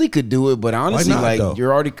 Philly could do it, but honestly, Why not, though?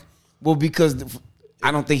 you're already because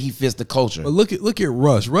I don't think he fits the culture. But look at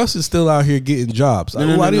Russ. Russ is still out here getting jobs.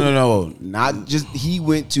 No. Not just he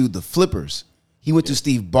went to the Flippers. He went to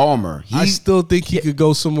Steve Ballmer. I still think he could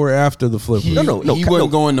go somewhere after the Flippers. He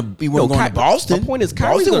wasn't going to Boston. My point is,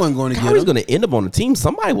 Boston wasn't going to get Kyrie's him. going to end up on the team.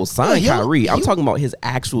 Somebody will sign Kyrie. I'm talking about his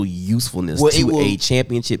actual usefulness to a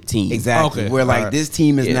championship team. Exactly. Okay. Where like Right. this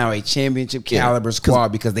team is now a championship caliber squad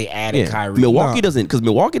because they added Kyrie. Milwaukee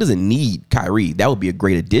doesn't need Kyrie. That would be a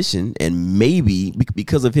great addition, and maybe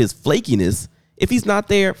because of his flakiness, if he's not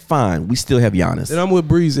there, fine. We still have Giannis. And I'm with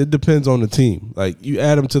Breeze. It depends on the team. Like you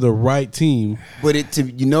add him to the right team. But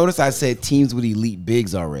you notice I said teams with elite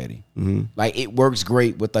bigs already. Like it works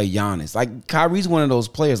great with a Giannis. Like Kyrie's one of those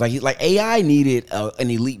players. Like AI needed an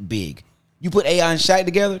elite big. You put AI and Shaq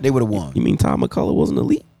together, they would have won. You mean Tom McCullough wasn't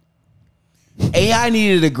elite? AI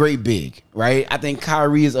needed a great big, right? I think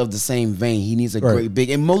Kyrie is of the same vein. He needs a great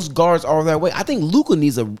big, and most guards are that way. I think Luka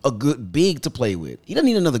needs a good big to play with. He doesn't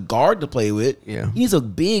need another guard to play with. Yeah. He needs a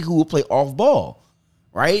big who will play off ball,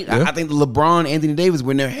 right? Yeah. I think the LeBron, Anthony Davis,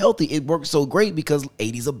 when they're healthy, it works so great because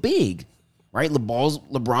 80's a big, right?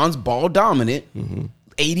 LeBron's ball dominant.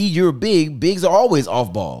 80, you're big. Bigs are always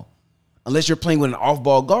off ball. Unless you're playing with an off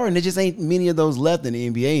ball guard, and there just ain't many of those left in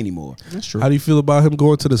the NBA anymore. That's true. How do you feel about him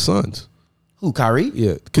going to the Suns? Who, Kyrie?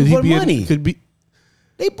 Yeah. What money?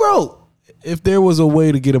 They broke. If there was a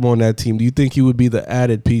way to get him on that team, do you think he would be the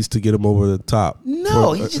added piece to get him over the top?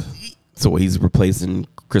 No, So he's replacing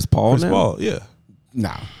Chris Paul Chris now? Paul, yeah.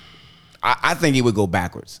 No. I think he would go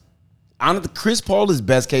backwards. Honestly, Chris Paul is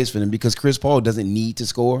best case for them because Chris Paul doesn't need to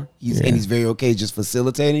score. And he's very okay just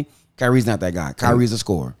facilitating. Kyrie's not that guy. Kyrie's a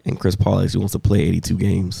scorer. And Chris Paul actually wants to play 82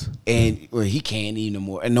 games. And he can't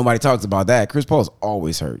anymore. And nobody talks about that. Chris Paul's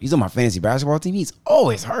always hurt. He's on my fantasy basketball team. He's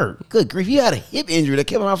always hurt. Good grief. He had a hip injury that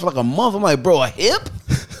kept him out for like a month. I'm like, bro, a hip?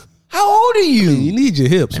 How old are you? You need your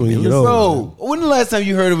hips when you get older. Bro, when the last time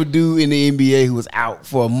you heard of a dude in the NBA who was out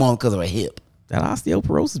for a month because of a hip? That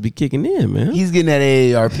osteoporosis be kicking in, man. He's getting that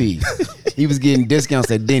AARP. He was getting discounts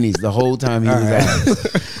at Denny's the whole time he was out.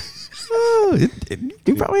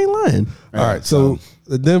 You probably ain't lying. All right, so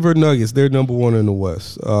the Denver Nuggets, they're number one in the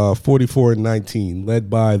West, 44-19, led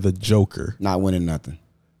by the Joker. Not winning nothing.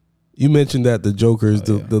 You mentioned that the Joker is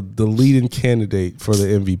the leading candidate for the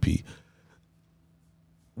MVP.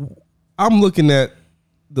 I'm looking at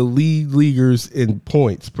the lead leaguers in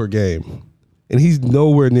points per game, and he's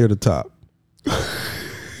nowhere near the top. But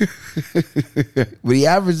he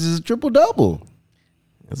averages a triple-double.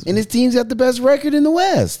 And his team's got the best record in the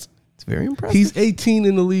West. It's very impressive. He's 18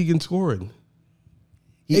 in the league in scoring.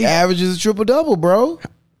 He averages a triple-double, bro.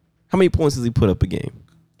 How many points does he put up a game?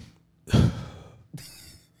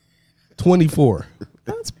 24.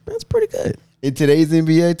 That's pretty good. In today's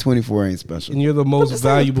NBA, 24 ain't special. And you're the most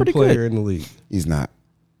valuable player in the league. He's not.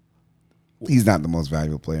 He's not the most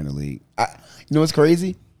valuable player in the league. You know what's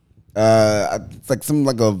crazy? It's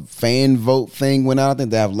like a fan vote thing went out. I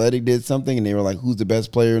think the Athletic did something, and they were like, "Who's the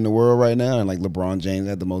best player in the world right now?" And like LeBron James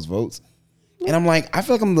had the most votes. And I'm like, I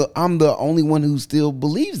feel like I'm the only one who still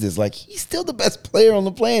believes this. Like, he's still the best player on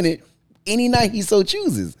the planet any night he so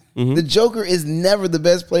chooses. Mm-hmm. The Joker is never the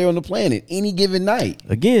best player on the planet any given night.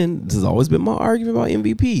 Again, this has always been my argument about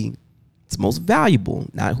MVP. It's most valuable,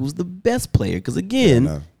 not who's the best player. Because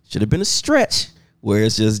again, should have been a stretch where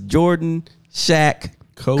it's just Jordan, Shaq,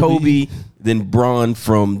 Kobe, then Bron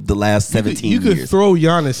from the last 17 years. You could throw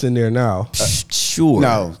Giannis in there now. Sure.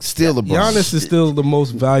 No, still LeBron. Giannis is still the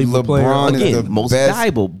most valuable player. Again, is the most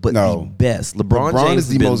valuable, but the best. LeBron James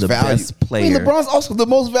is the most best player. I mean, LeBron's also the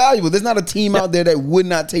most valuable. There's not a team out there that would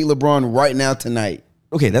not take LeBron right now tonight.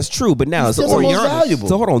 Okay, that's true, but now he's still the most valuable.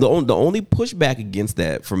 So hold on, the only pushback against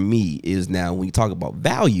that for me is now when you talk about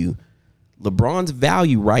value, LeBron's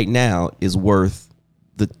value right now is worth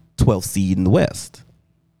the 12th seed in the West.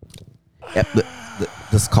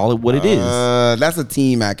 Let's call it what it is. That's a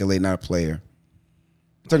team accolade, not a player.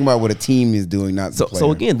 I'm talking about what a team is doing, not the player.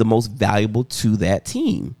 So again, the most valuable to that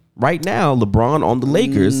team. Right now, LeBron on the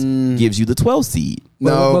Lakers gives you the 12th seed.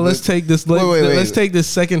 No, but let's take this. Let's take this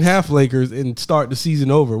second half Lakers and start the season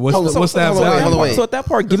over. What's that value? So at that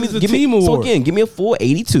part, give me the team award. So again, give me a full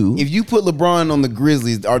 82. If you put LeBron on the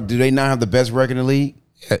Grizzlies, do they not have the best record in the league?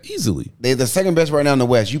 Yeah, easily. They're the second best right now in the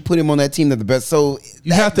West. You put him on that team, they're the best. So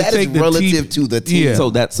you have to take the relative to the team. Yeah.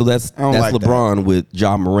 So that's like LeBron with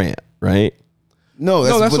Ja Morant, right? No,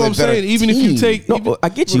 that's what I'm saying. Even if you take, I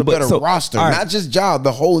get you, but better roster, not just Ja,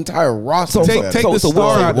 the whole entire roster. Take the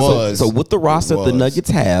star out. So with the roster the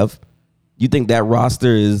Nuggets have, you think that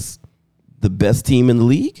roster is the best team in the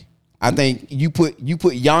league? I think you put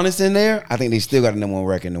Giannis in there. I think they still got a number one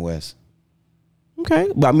record in the West. Okay,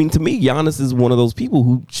 but I mean, to me, Giannis is one of those people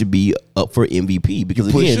who should be up for MVP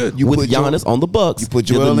because with Giannis on the Bucks, you put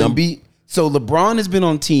Joel Embiid. So LeBron has been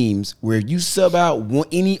on teams where you sub out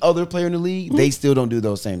any other player in the league, they still don't do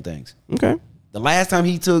those same things. Okay. The last time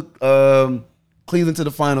he took Cleveland to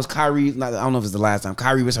the finals, Kyrie, I don't know if it's the last time,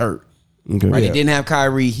 Kyrie was hurt. Okay. Right? They didn't have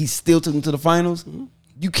Kyrie. He still took them to the finals.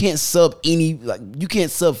 You can't sub you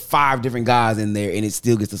can't sub 5 different guys in there and it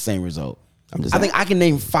still gets the same result. I think I can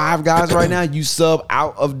name 5 guys right now you sub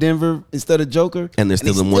out of Denver instead of Joker. And they're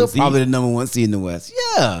still the one seed. Probably the number 1 seed in the West.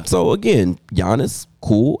 Yeah. So again, Giannis,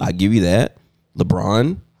 cool. I give you that.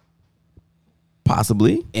 LeBron,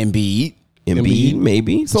 possibly. Embiid,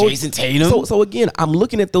 maybe. So Jason Tatum. So again, I'm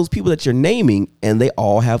looking at those people that you're naming, and they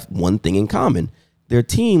all have one thing in common: their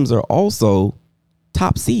teams are also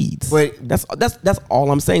top seeds. Wait, that's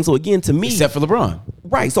all I'm saying. So again, to me, except for LeBron,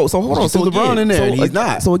 right? So hold on. So LeBron in there, and he's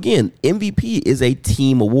not. So again, MVP is a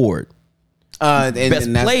team award.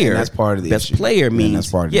 Best player. That's part of the best issue. player means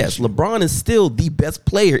that's part of the issue. LeBron is still the best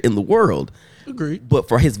player in the world. Agreed. But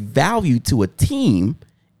for his value to a team,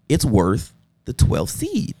 it's worth the 12th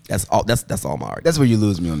seed. That's all. That's all my argument. That's where you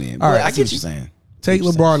lose me on the end. All right, I get what you're saying. Take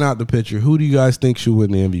LeBron out the picture. Who do you guys think should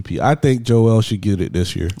win the MVP? I think Joel should get it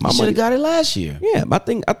this year. He should have got it last year. Yeah, I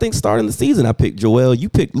think starting the season, I picked Joel. You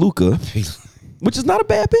picked Luka, which is not a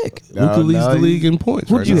bad pick. Luka leads the league in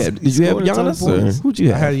points. Who'd you have? Did you have Giannis or who'd you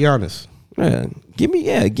have? I had Giannis. Yeah, give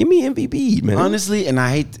me MVP, man. Honestly, and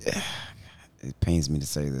I hate. It pains me to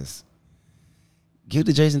say this. Give it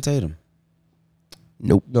to Jason Tatum.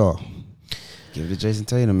 Nope. No. Give it to Jason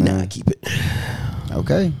Tatum, man. Nah, keep it.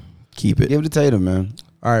 Okay. Keep it. Give it to Tatum, man.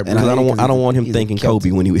 All right, because I don't want him thanking Kobe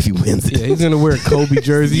if he wins it. Yeah, he's gonna wear a Kobe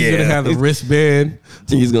jersey. He's gonna have the wristband.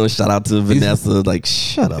 He's gonna shout out to Vanessa like,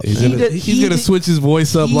 shut up. He's gonna switch his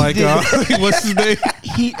voice up like what's his name?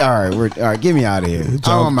 All right, get me out of here.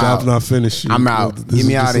 Job's not finished. I'm out. Get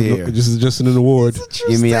me out of here. This is just an award.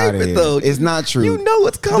 Get me out of here. Though. It's not true. You know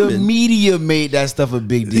what's coming. The media made that stuff a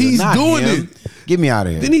big deal. He's not doing him. it. Get me out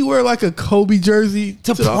of here. Didn't he wear like a Kobe jersey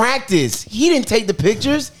to practice? He didn't take the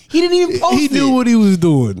pictures. He didn't even post it. He knew what he was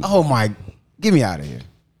doing. Oh my! Get me out of here.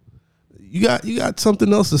 You got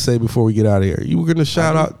something else to say before we get out of here. You were gonna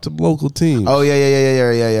shout out to local teams. Oh yeah.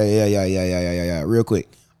 Real quick.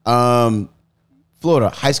 Florida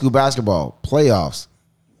high school basketball playoffs.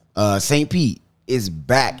 St. Pete is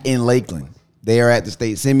back in Lakeland. They are at the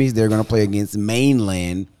state semis. They're gonna play against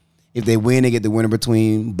Mainland. If they win, they get the winner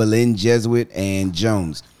between Belen Jesuit and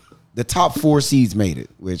Jones. The top 4 seeds made it,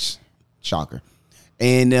 which shocker.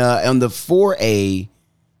 And on the 4A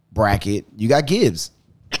bracket, you got Gibbs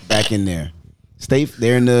back in there.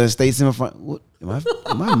 They're in the state semifinal. What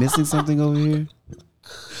am I missing something over here?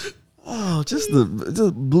 Oh, just the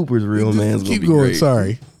bloopers reel, man. Keep going. Great.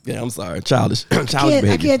 Sorry. Yeah, I'm sorry. Childish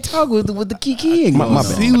behavior. I can't talk with the kiki. My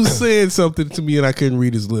bad. He was saying something to me and I couldn't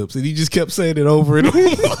read his lips, and he just kept saying it over and over.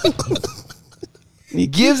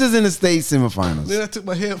 Gibbs is in the state semifinals. Then I took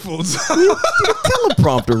my headphones off.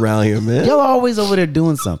 Teleprompter around here, man. Y'all always over there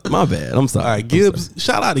doing something. My bad. I'm sorry. All right, Gibbs.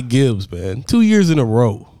 Shout out to Gibbs, man. 2 years in a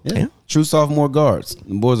row. Yeah. True sophomore guards.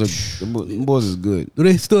 The boys is good. Do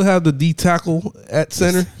they still have the D tackle at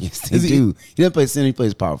center? Yes, they do. He doesn't play center. He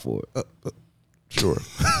plays power forward. Sure.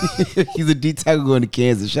 He's a D tackle going to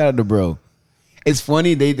Kansas. Shout out to bro. It's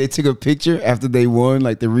funny. They took a picture after they won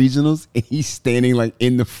like the regionals, and he's standing like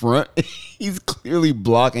in the front. He's clearly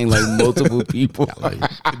blocking like multiple people.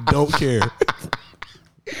 Don't care.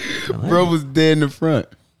 Bro was dead in the front.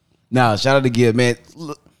 Nah, shout out to Gibbs, man.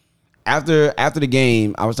 Look, after the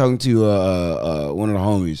game, I was talking to one of the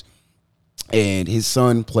homies, and his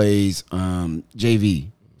son plays JV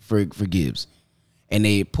for Gibbs, and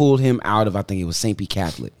they pulled him out of, I think it was St. Pete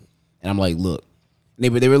Catholic, and I'm like, look, they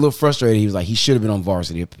were a little frustrated. He was like, he should have been on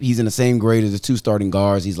varsity. He's in the same grade as the 2 starting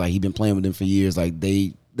guards. He's like, he's been playing with them for years. Like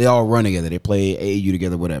they all run together. They play AAU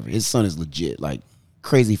together, whatever. His son is legit, like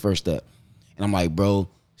crazy first step, and I'm like, bro,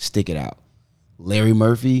 stick it out. Larry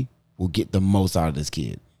Murphy will get the most out of this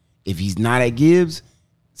kid. If he's not at Gibbs,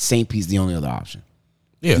 St. Pete's the only other option.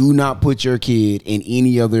 Yeah. Do not put your kid in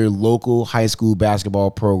any other local high school basketball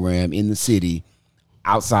program in the city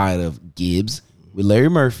outside of Gibbs with Larry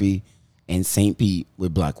Murphy and St. Pete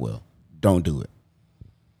with Blackwell. Don't do it.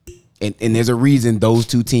 And there's a reason those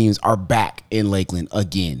 2 teams are back in Lakeland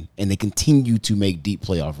again, and they continue to make deep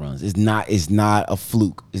playoff runs. It's not a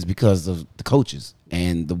fluke. It's because of the coaches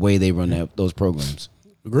and the way they run those programs.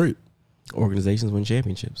 Great. Organizations win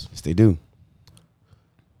championships. Yes, they do.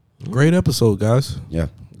 Great episode, guys. Yeah.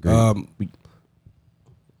 Great.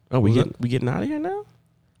 We getting out of here now?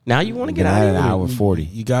 Now you want to get out of here? An hour 40.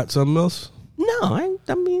 You got something else? No,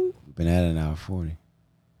 I mean, been at an hour 40.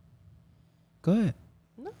 Go ahead.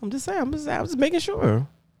 No, I'm just saying. I was just making sure.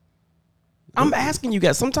 I'm asking you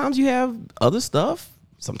guys. Sometimes you have other stuff.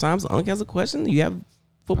 Sometimes Unc has a question. You have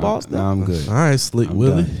football stuff. No, I'm good. All right, Slick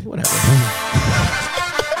Willie. Whatever.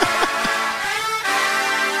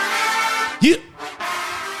 Yeah.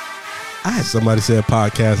 Somebody said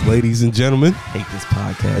podcast, ladies and gentlemen. Hate this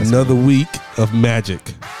podcast. Another week of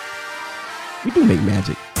magic. We do make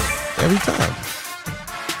magic every time.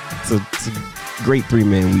 It's a great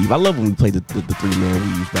 3-man weave. I love when we play the 3-man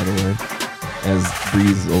weave, by the way. As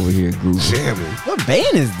Breeze is over here grooving. Jamming. What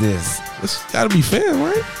band is this? It's gotta be fan,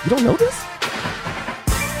 right? You don't know this?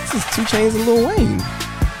 This is 2 Chainz and Lil Wayne.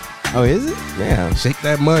 Oh, is it? Yeah. Shake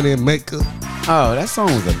that money and make up. Oh, that song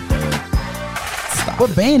was a dud.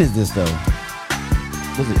 What band is this though?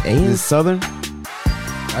 Was it Is it Southern?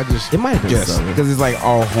 It might have been Southern. Because it's like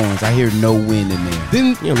all horns. I hear no wind in there.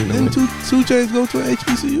 Didn't 2 Chainz go to an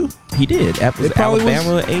HBCU? He did. It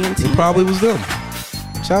Alabama A&T. It probably was them.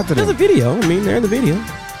 Shout out to them. There's a video. I mean, they're in the video.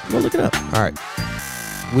 Go look it up. All right.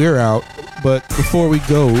 We're out. But before we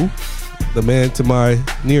go, the man to my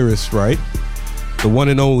nearest right, the one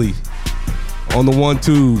and only, on the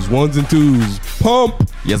 1-2s and 2s, Pump.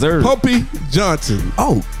 Yes, sir. Pumpy Johnson.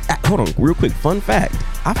 Oh, hold on. Real quick. Fun fact.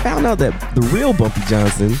 I found out that the real Bumpy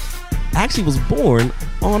Johnson actually was born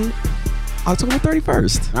on October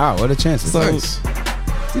 31st. Wow, what are the chances? So, Nice.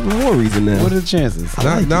 it's even more reason now. What are the chances?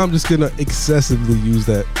 Now I'm just going to excessively use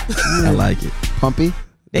that. I like it. Pumpy?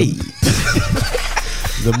 Hey.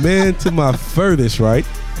 The man to my furthest right,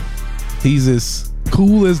 he's as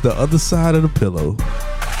cool as the other side of the pillow.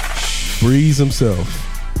 Breeze himself.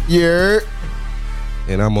 Yeah.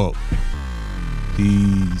 And I'm up.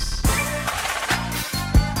 Peace.